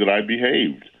the way that I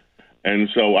behaved. And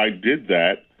so I did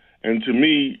that. And to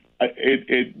me,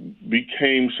 it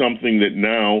became something that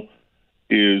now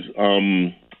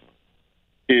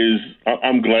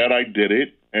I'm glad I did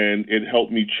it, and it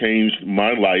helped me change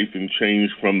my life and change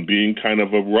from being kind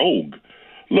of a rogue.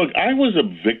 Look, I was a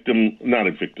victim, not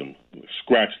a victim,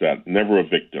 scratch that, never a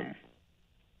victim.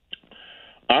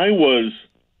 I was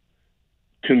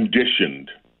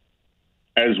conditioned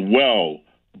as well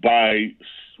by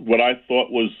what I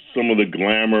thought was some of the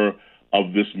glamour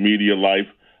of this media life.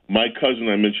 My cousin,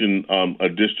 I mentioned, a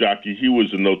disc jockey, he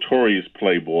was a notorious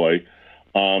playboy.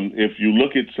 If you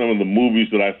look at some of the movies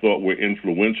that I thought were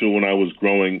influential when I was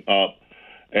growing up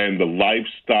and the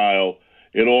lifestyle,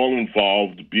 it all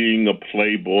involved being a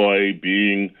playboy,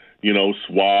 being,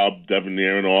 suave,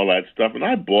 debonair, and all that stuff. And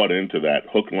I bought into that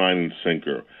hook, line, and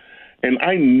sinker. And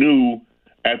I knew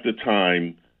at the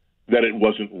time that it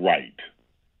wasn't right,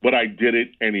 but I did it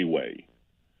anyway.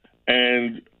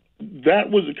 And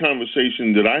that was a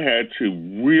conversation that I had to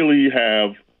really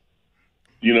have,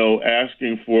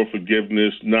 asking for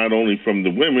forgiveness, not only from the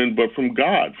women, but from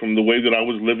God, from the way that I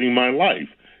was living my life.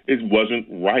 It wasn't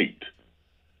right.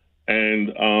 And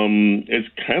it's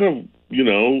kind of,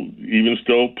 even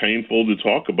still painful to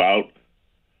talk about,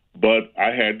 but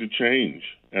I had to change,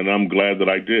 and I'm glad that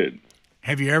I did.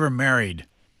 Have you ever married?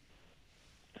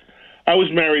 I was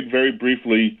married very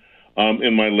briefly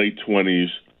in my late 20s,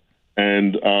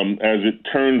 and as it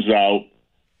turns out,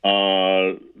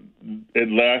 it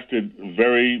lasted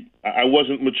I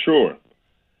wasn't mature,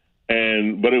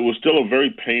 but it was still a very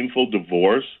painful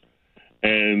divorce,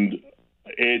 and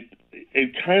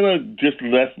it kind of just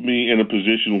left me in a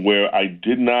position where I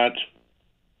did not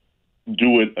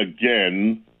do it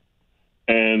again.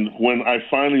 And when I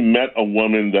finally met a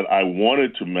woman that I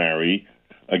wanted to marry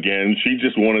again, she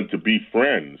just wanted to be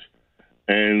friends.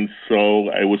 And so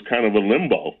it was kind of a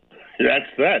limbo. That's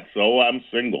that. So I'm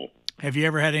single. Have you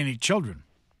ever had any children?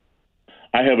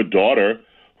 I have a daughter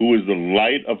who is the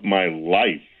light of my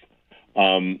life.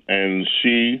 And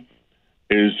she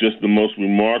is just the most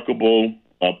remarkable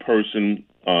person.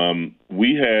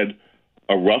 We had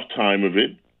a rough time of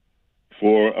it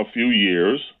for a few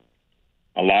years,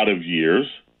 a lot of years,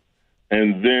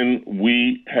 and then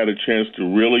we had a chance to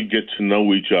really get to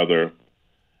know each other,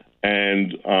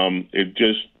 and it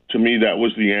just, to me, that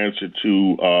was the answer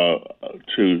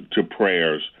to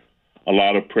prayers, a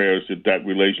lot of prayers that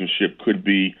relationship could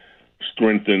be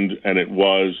strengthened, and it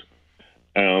was.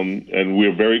 And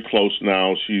we're very close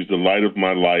now. She's the light of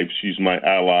my life. She's my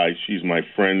ally. She's my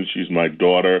friend. She's my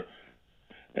daughter.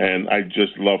 And I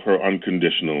just love her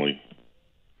unconditionally.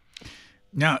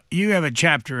 Now, you have a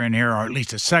chapter in here, or at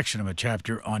least a section of a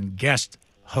chapter, on guest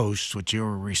hosts, which you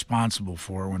were responsible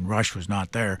for when Rush was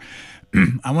not there.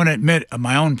 I want to admit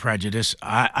my own prejudice.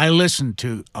 I listened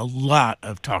to a lot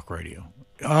of talk radio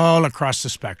all across the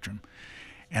spectrum,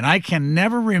 and I can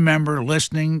never remember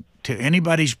listening to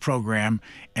anybody's program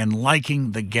and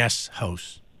liking the guest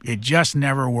hosts. It just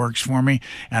never works for me,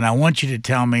 and I want you to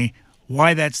tell me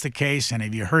why that's the case, and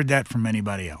have you heard that from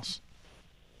anybody else?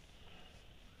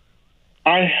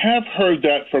 I have heard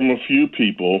that from a few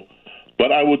people,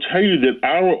 but I will tell you that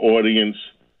our audience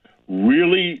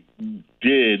really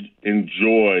did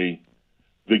enjoy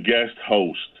the guest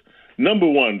host. Number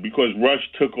one, because Rush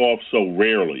took off so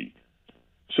rarely.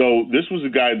 So this was a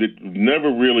guy that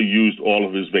never really used all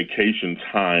of his vacation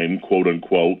time, quote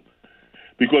unquote,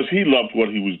 because he loved what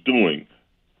he was doing.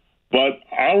 But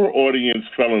our audience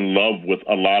fell in love with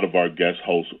a lot of our guest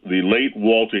hosts. The late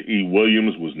Walter E.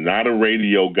 Williams was not a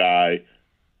radio guy,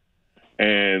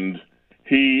 and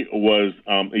he was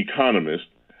economist,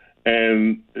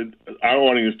 and our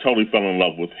audience totally fell in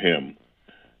love with him.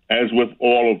 As with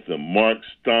all of them, Mark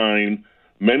Stein,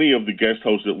 many of the guest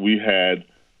hosts that we had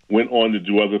went on to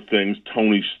do other things.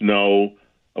 Tony Snow,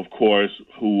 of course,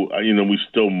 who, we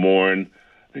still mourn.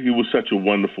 He was such a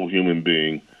wonderful human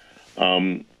being.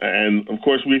 And, of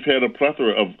course, we've had a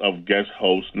plethora of guest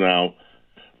hosts now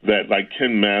that, like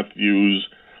Ken Matthews,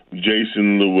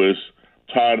 Jason Lewis,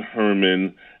 Todd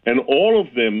Herman, and all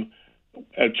of them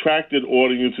attracted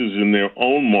audiences in their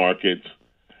own markets,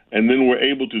 and then were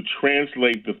able to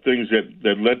translate the things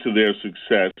that led to their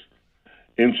success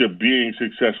into being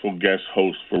successful guest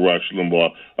hosts for Rush Limbaugh.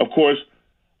 Of course,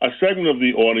 a segment of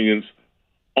the audience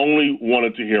only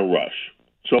wanted to hear Rush,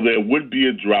 so there would be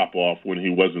a drop-off when he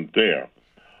wasn't there.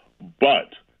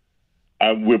 But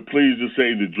we're pleased to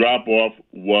say the drop-off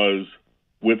was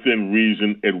within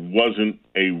reason. It wasn't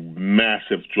a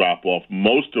massive drop-off.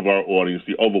 Most of our audience,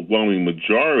 the overwhelming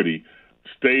majority,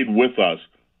 stayed with us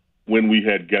when we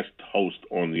had guest hosts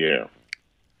on the air.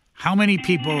 How many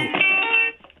people,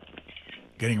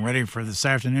 getting ready for this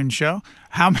afternoon show,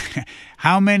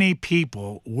 how many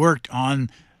people worked on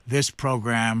this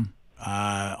program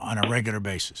on a regular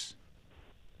basis?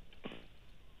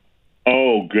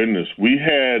 Oh, goodness. We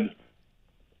had,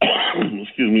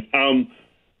 excuse me,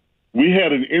 we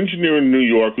had an engineer in New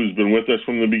York who's been with us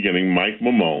from the beginning, Mike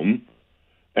Mamone,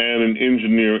 and an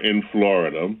engineer in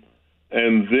Florida.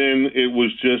 And then it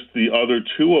was just the other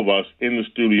two of us in the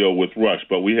studio with Rush.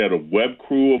 But we had a web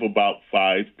crew of about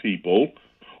 5 people,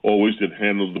 always that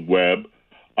handled the web.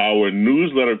 Our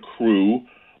newsletter crew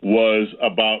was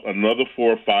about another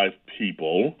 4 or 5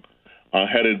 people,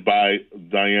 headed by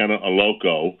Diana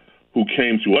Aloco, who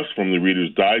came to us from the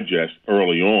Reader's Digest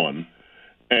early on.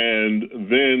 And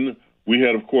then we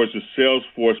had, of course, a sales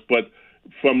force, but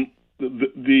from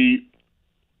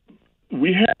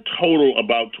we had total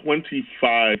about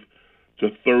 25 to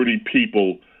 30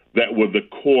 people that were the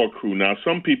core crew. Now,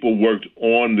 some people worked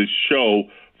on the show,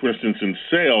 for instance, in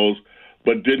sales,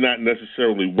 but did not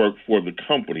necessarily work for the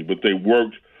company, but they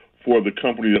worked for the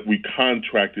company that we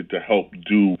contracted to help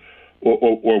do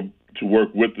or to work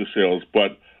with the sales.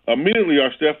 But immediately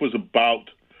our staff was about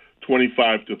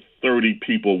 25 to 30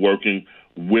 people working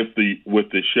with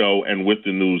the show and with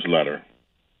the newsletter.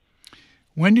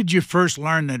 When did you first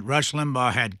learn that Rush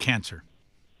Limbaugh had cancer?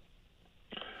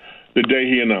 The day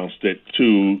he announced it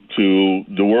to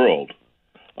the world.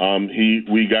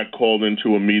 We got called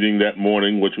into a meeting that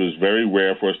morning, which was very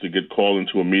rare for us to get called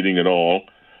into a meeting at all.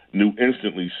 Knew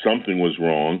instantly something was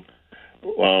wrong.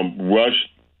 Rush,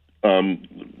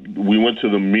 we went to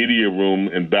the media room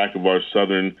in back of our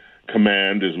Southern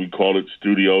Command, as we call it,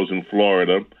 studios in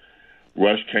Florida.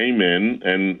 Rush came in,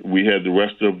 and we had the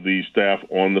rest of the staff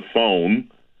on the phone,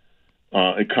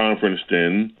 conferenced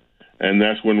in, and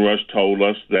that's when Rush told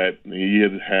us that he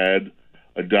had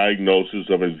a diagnosis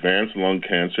of advanced lung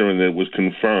cancer, and it was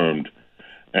confirmed.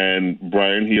 And,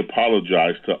 Brian, he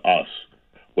apologized to us,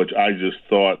 which I just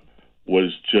thought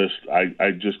was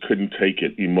I just couldn't take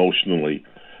it emotionally.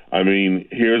 I mean,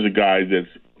 here's a guy that's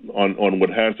on what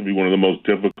has to be one of the most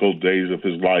difficult days of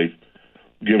his life,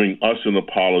 giving us an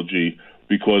apology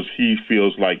because he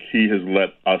feels like he has let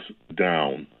us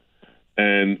down.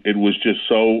 And it was just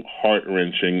so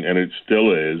heart-wrenching, and it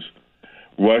still is.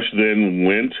 Rush then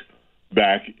went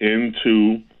back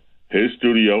into his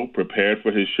studio, prepared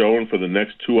for his show, and for the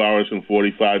next 2 hours and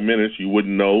 45 minutes, you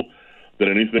wouldn't know that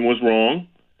anything was wrong.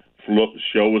 The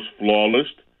show was flawless,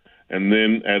 and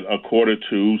then at quarter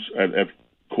to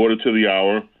the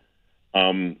hour,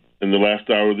 in the last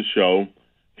hour of the show,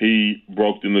 he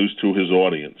broke the news to his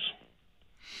audience.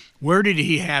 Where did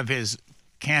he have his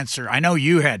cancer? I know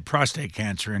you had prostate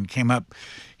cancer and came up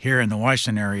here in the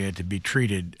Washington area to be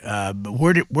treated.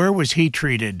 But where was he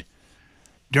treated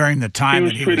during the time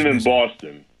that he was treated in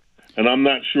Boston? And I'm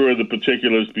not sure of the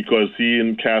particulars because he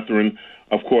and Catherine,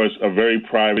 of course, are very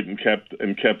private and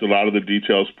kept a lot of the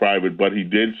details private. But he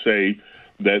did say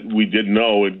that we did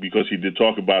know it because he did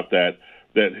talk about that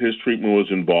his treatment was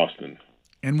in Boston.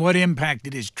 And what impact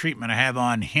did his treatment have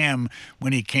on him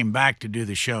when he came back to do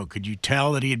the show? Could you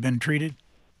tell that he had been treated?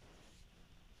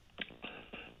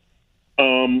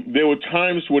 There were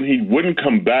times when he wouldn't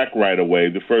come back right away,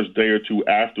 the first day or two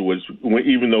afterwards,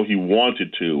 even though he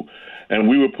wanted to. And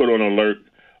we were put on alert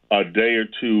a day or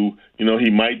two. He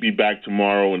might be back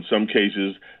tomorrow. In some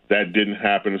cases, that didn't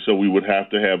happen, so we would have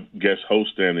to have guest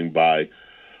hosts standing by.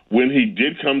 When he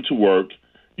did come to work,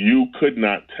 you could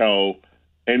not tell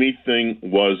anything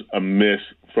was amiss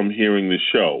from hearing the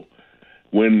show.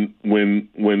 When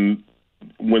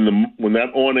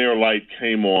that on-air light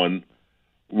came on,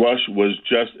 Rush was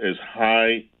just as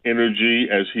high energy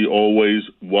as he always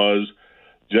was,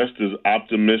 just as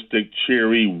optimistic,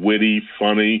 cheery, witty,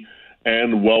 funny,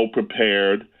 and well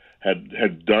prepared.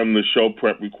 Had done the show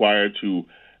prep required to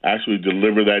actually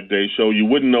deliver that day's show. You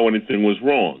wouldn't know anything was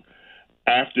wrong.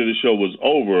 After the show was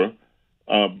over,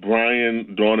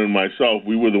 Brian, Dawn, and myself,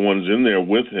 we were the ones in there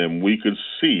with him. We could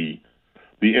see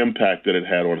the impact that it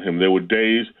had on him. There were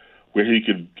days where he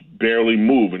could barely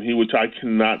move, and he would say, I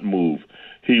cannot move.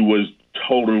 He was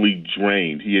totally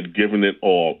drained. He had given it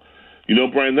all.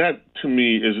 Brian, that to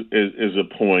me is a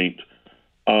point.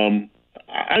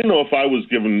 I know if I was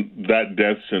given that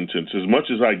death sentence, as much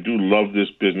as I do love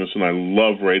this business and I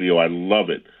love radio, I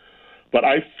love it, but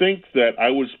I think that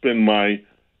I would spend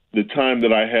the time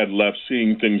that I had left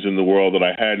seeing things in the world that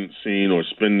I hadn't seen or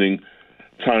spending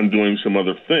time doing some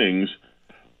other things.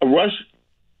 Rush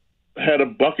had a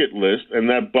bucket list, and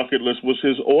that bucket list was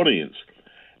his audience.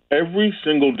 Every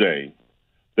single day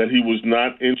that he was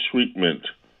not in treatment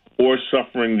or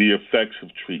suffering the effects of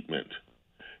treatment,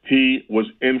 he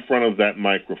was in front of that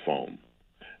microphone.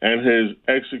 And his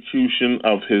execution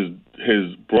of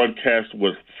his broadcast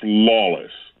was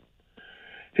flawless.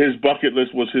 His bucket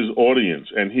list was his audience,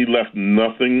 and he left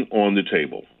nothing on the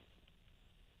table.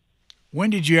 When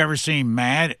did you ever see him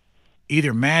mad,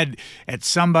 either mad at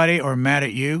somebody or mad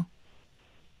at you?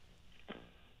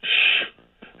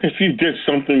 If you did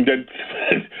something that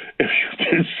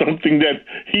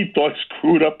he thought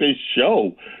screwed up his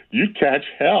show, you catch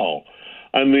hell.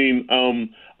 I mean,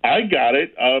 I got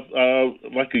it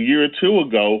like a year or two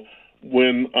ago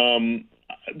when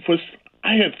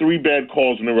I had 3 bad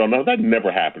calls in a row. Now, that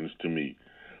never happens to me,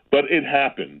 but it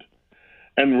happened.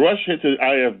 And Rush hit the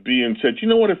IFB and said, you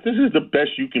know what, if this is the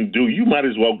best you can do, you might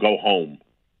as well go home.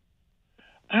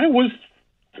 I was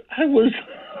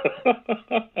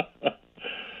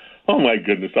oh, my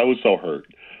goodness, I was so hurt.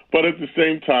 But at the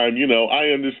same time,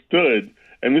 I understood,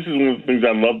 and this is one of the things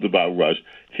I loved about Rush.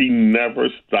 He never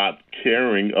stopped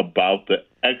caring about the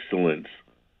excellence,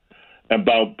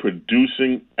 about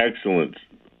producing excellence.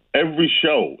 Every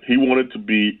show, he wanted to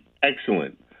be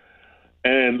excellent.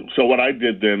 And so what I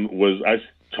did then was I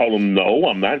told him, no,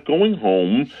 I'm not going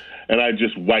home. And I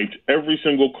just wiped every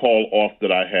single call off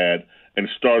that I had and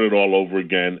started all over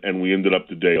again, and we ended up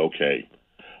the day okay.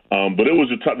 But that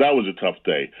was a tough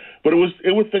day. But it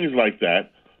was things like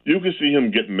that. You could see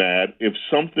him get mad if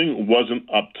something wasn't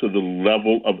up to the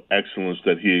level of excellence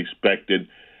that he expected.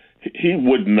 He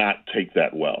would not take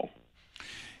that well.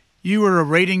 You were a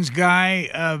ratings guy.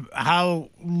 How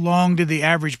long did the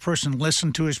average person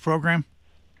listen to his program?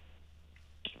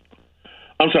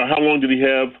 I'm sorry, how long did he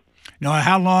have? No,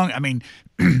 how long? I mean,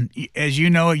 as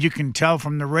you know, you can tell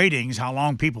from the ratings how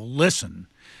long people listen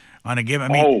on a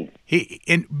given. I mean,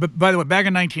 but by the way, back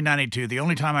in 1992, the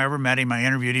only time I ever met him, I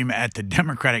interviewed him at the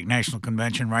Democratic National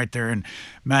Convention right there in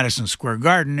Madison Square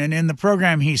Garden. And in the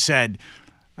program, he said,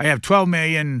 I have 12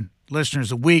 million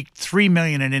listeners a week, 3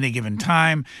 million at any given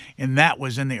time. And that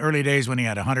was in the early days when he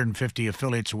had 150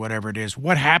 affiliates or whatever it is.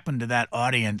 What happened to that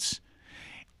audience?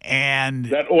 And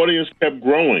that audience kept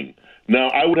growing. Now,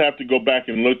 I would have to go back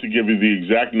and look to give you the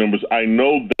exact numbers. I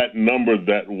know that number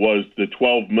that was the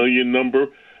 12 million number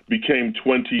became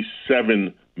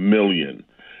 27 million.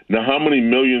 Now, how many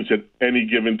millions at any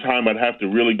given time? I'd have to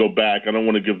really go back. I don't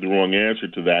want to give the wrong answer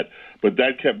to that, but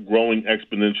that kept growing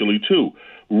exponentially too.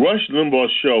 Rush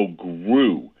Limbaugh's show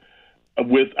grew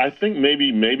with, I think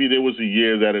maybe there was a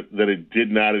year that it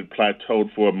did not, it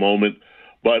plateaued for a moment,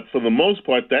 But for the most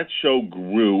part, that show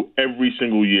grew every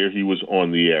single year he was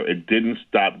on the air. It didn't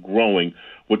stop growing,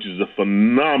 which is a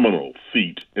phenomenal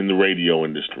feat in the radio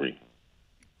industry.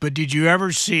 But did you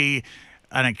ever see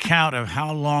an account of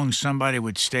how long somebody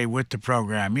would stay with the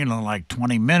program? You know, like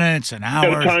 20 minutes, an hour?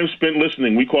 Yeah, the time spent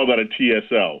listening. We call that a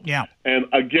TSL. Yeah. And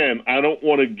again, I don't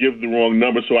want to give the wrong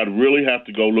number, so I'd really have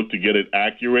to go look to get it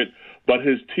accurate. But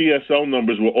his TSL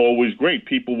numbers were always great.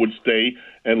 People would stay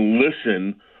and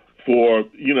listen for,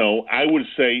 I would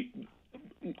say,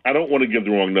 I don't want to give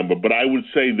the wrong number, but I would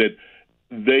say that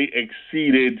they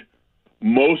exceeded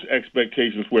most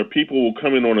expectations, where people will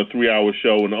come in on a 3-hour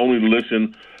show and only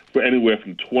listen for anywhere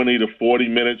from 20 to 40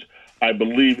 minutes. I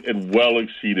believe it well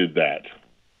exceeded that.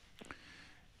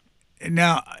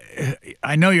 Now,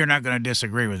 I know you're not going to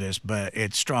disagree with this, but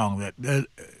it's strong that the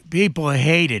people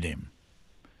hated him.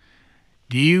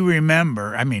 Do you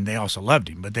remember? I mean, they also loved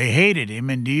him, but they hated him.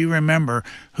 And do you remember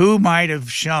who might have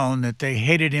shown that they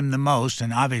hated him the most?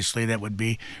 And obviously that would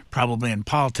be probably in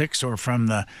politics or from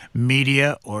the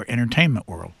media or entertainment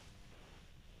world.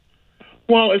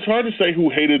 Well, it's hard to say who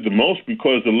hated the most,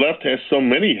 because the left has so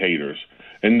many haters,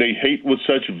 and they hate with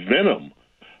such venom.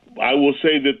 I will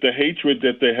say that the hatred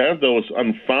that they have, though, is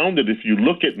unfounded. If you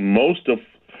look at most of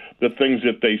the things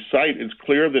that they cite, it's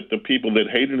clear that the people that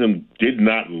hated him did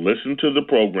not listen to the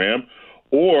program,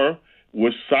 or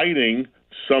was citing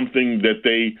something that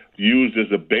they used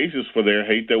as a basis for their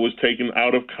hate that was taken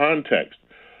out of context,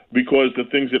 because the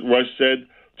things that Rush said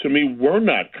to me were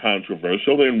not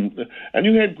controversial. And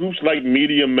you had groups like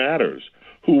Media Matters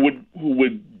who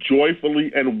would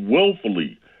joyfully and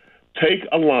willfully take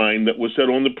a line that was said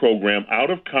on the program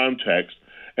out of context,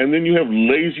 and then you have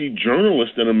lazy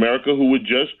journalists in America who would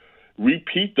just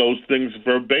repeat those things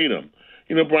verbatim.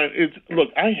 Brian, look,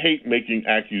 I hate making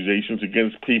accusations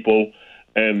against people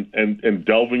and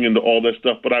delving into all that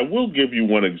stuff, but I will give you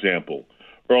one example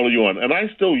early on, and I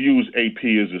still use AP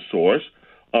as a source,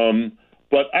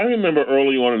 but I remember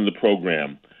early on in the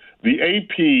program, the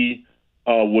AP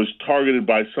was targeted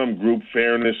by some group,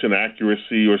 Fairness and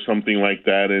Accuracy or something like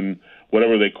that, and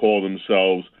whatever they call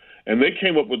themselves, and they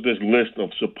came up with this list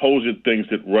of supposed things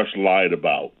that Rush lied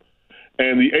about.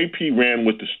 And the AP ran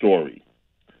with the story.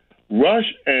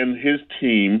 Rush and his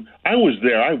team, I was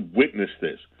there, I witnessed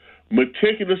this,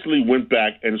 meticulously went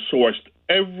back and sourced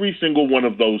every single one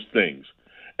of those things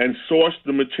and sourced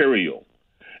the material.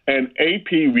 And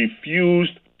AP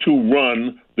refused to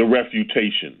run the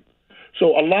refutation.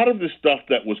 So a lot of the stuff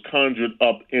that was conjured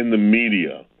up in the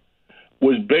media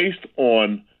was based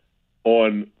on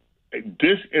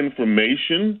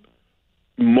disinformation,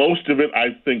 most of it,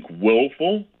 I think,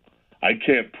 willful. I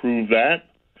can't prove that.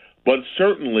 But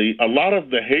certainly a lot of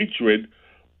the hatred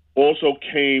also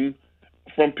came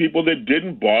from people that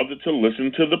didn't bother to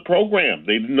listen to the program.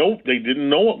 They didn't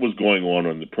know what was going on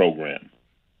in the program.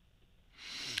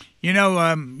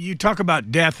 You talk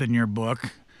about death in your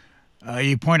book.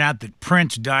 You point out that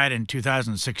Prince died in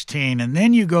 2016, and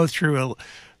then you go through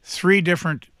 3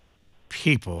 different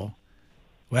people.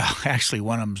 Well, actually,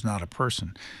 one of them's not a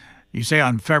person. You say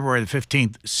on February the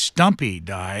 15th, Stumpy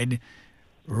died,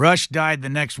 Rush died the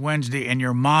next Wednesday, and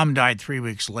your mom died 3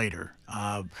 weeks later.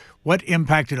 What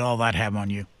impact did all that have on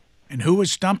you? And who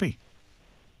was Stumpy?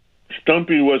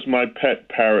 Stumpy was my pet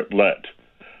parrotlet.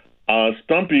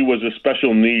 Stumpy was a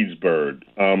special needs bird.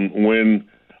 When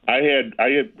I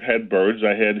had birds,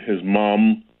 I had his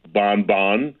mom, Bon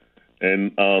Bon,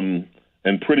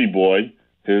 and Pretty Boy,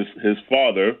 his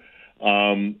father,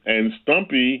 and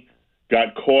Stumpy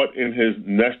got caught in his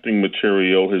nesting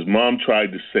material. His mom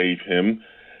tried to save him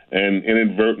and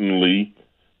inadvertently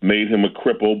made him a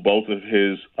cripple. Both of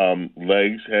his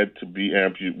legs had to be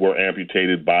were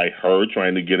amputated by her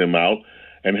trying to get him out,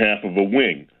 and half of a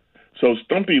wing. So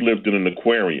Stumpy lived in an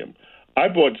aquarium. I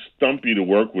brought Stumpy to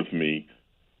work with me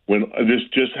when this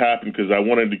just happened because I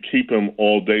wanted to keep him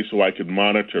all day so I could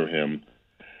monitor him.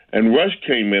 And Rush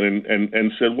came in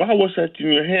and said, "Wow, what's that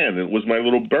in your hand?" And it was my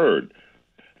little bird.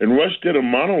 And Rush did a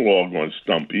monologue on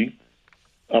Stumpy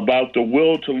about the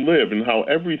will to live and how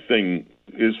everything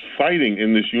is fighting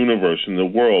in this universe, in the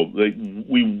world.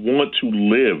 We want to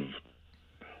live.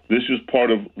 This is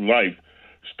part of life.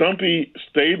 Stumpy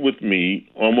stayed with me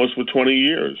almost for 20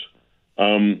 years.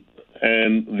 And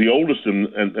the oldest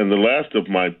and the last of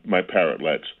my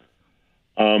parrotlets.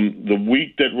 The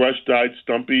week that Rush died,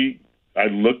 Stumpy, I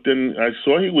looked and I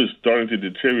saw he was starting to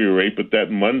deteriorate, but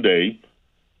that Monday,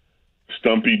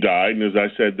 Stumpy died, and as I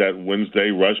said, that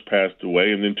Wednesday, Rush passed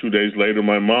away, and then 2 days later,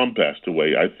 my mom passed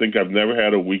away. I think I've never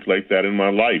had a week like that in my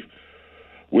life,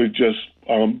 with just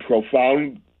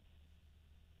profound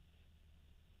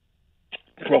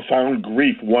profound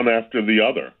grief one after the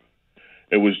other.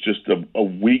 It was just a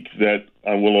week that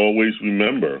I will always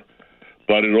remember.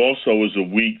 But it also is a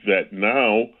week that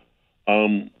now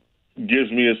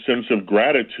gives me a sense of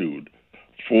gratitude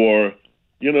for,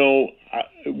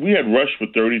 we had Rush for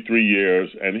 33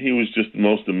 years, and he was just the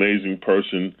most amazing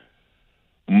person.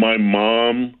 My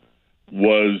mom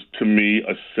was, to me,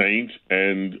 a saint.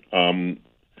 And,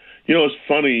 it's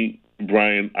funny,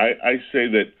 Brian, I say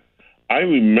that I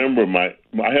remember I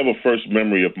have a first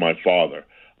memory of my father.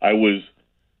 I was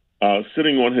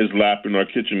sitting on his lap in our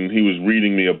kitchen, and he was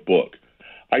reading me a book.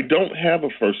 I don't have a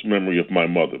first memory of my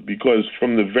mother because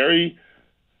from the very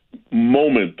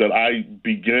moment that I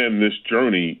began this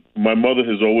journey, my mother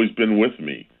has always been with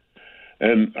me.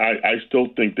 And I still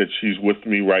think that she's with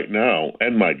me right now,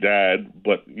 and my dad.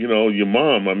 But, your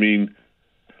mom,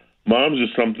 mom's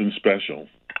is something special.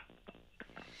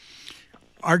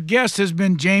 Our guest has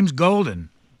been James Golden,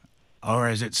 or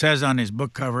as it says on his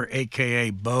book cover, a.k.a.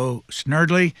 Bo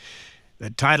Snerdley. The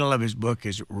title of his book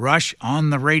is Rush on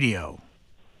the Radio.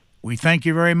 We thank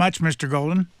you very much, Mr.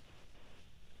 Golden.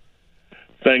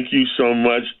 Thank you so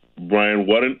much, Brian.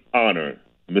 What an honor,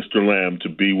 Mr. Lamb, to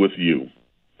be with you.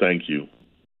 Thank you.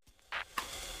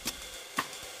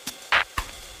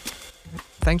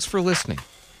 Thanks for listening.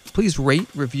 Please rate,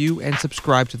 review, and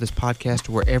subscribe to this podcast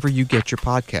wherever you get your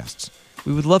podcasts.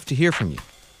 We would love to hear from you.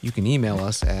 You can email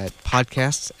us at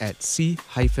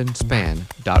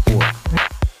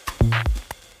podcasts@c-span.org.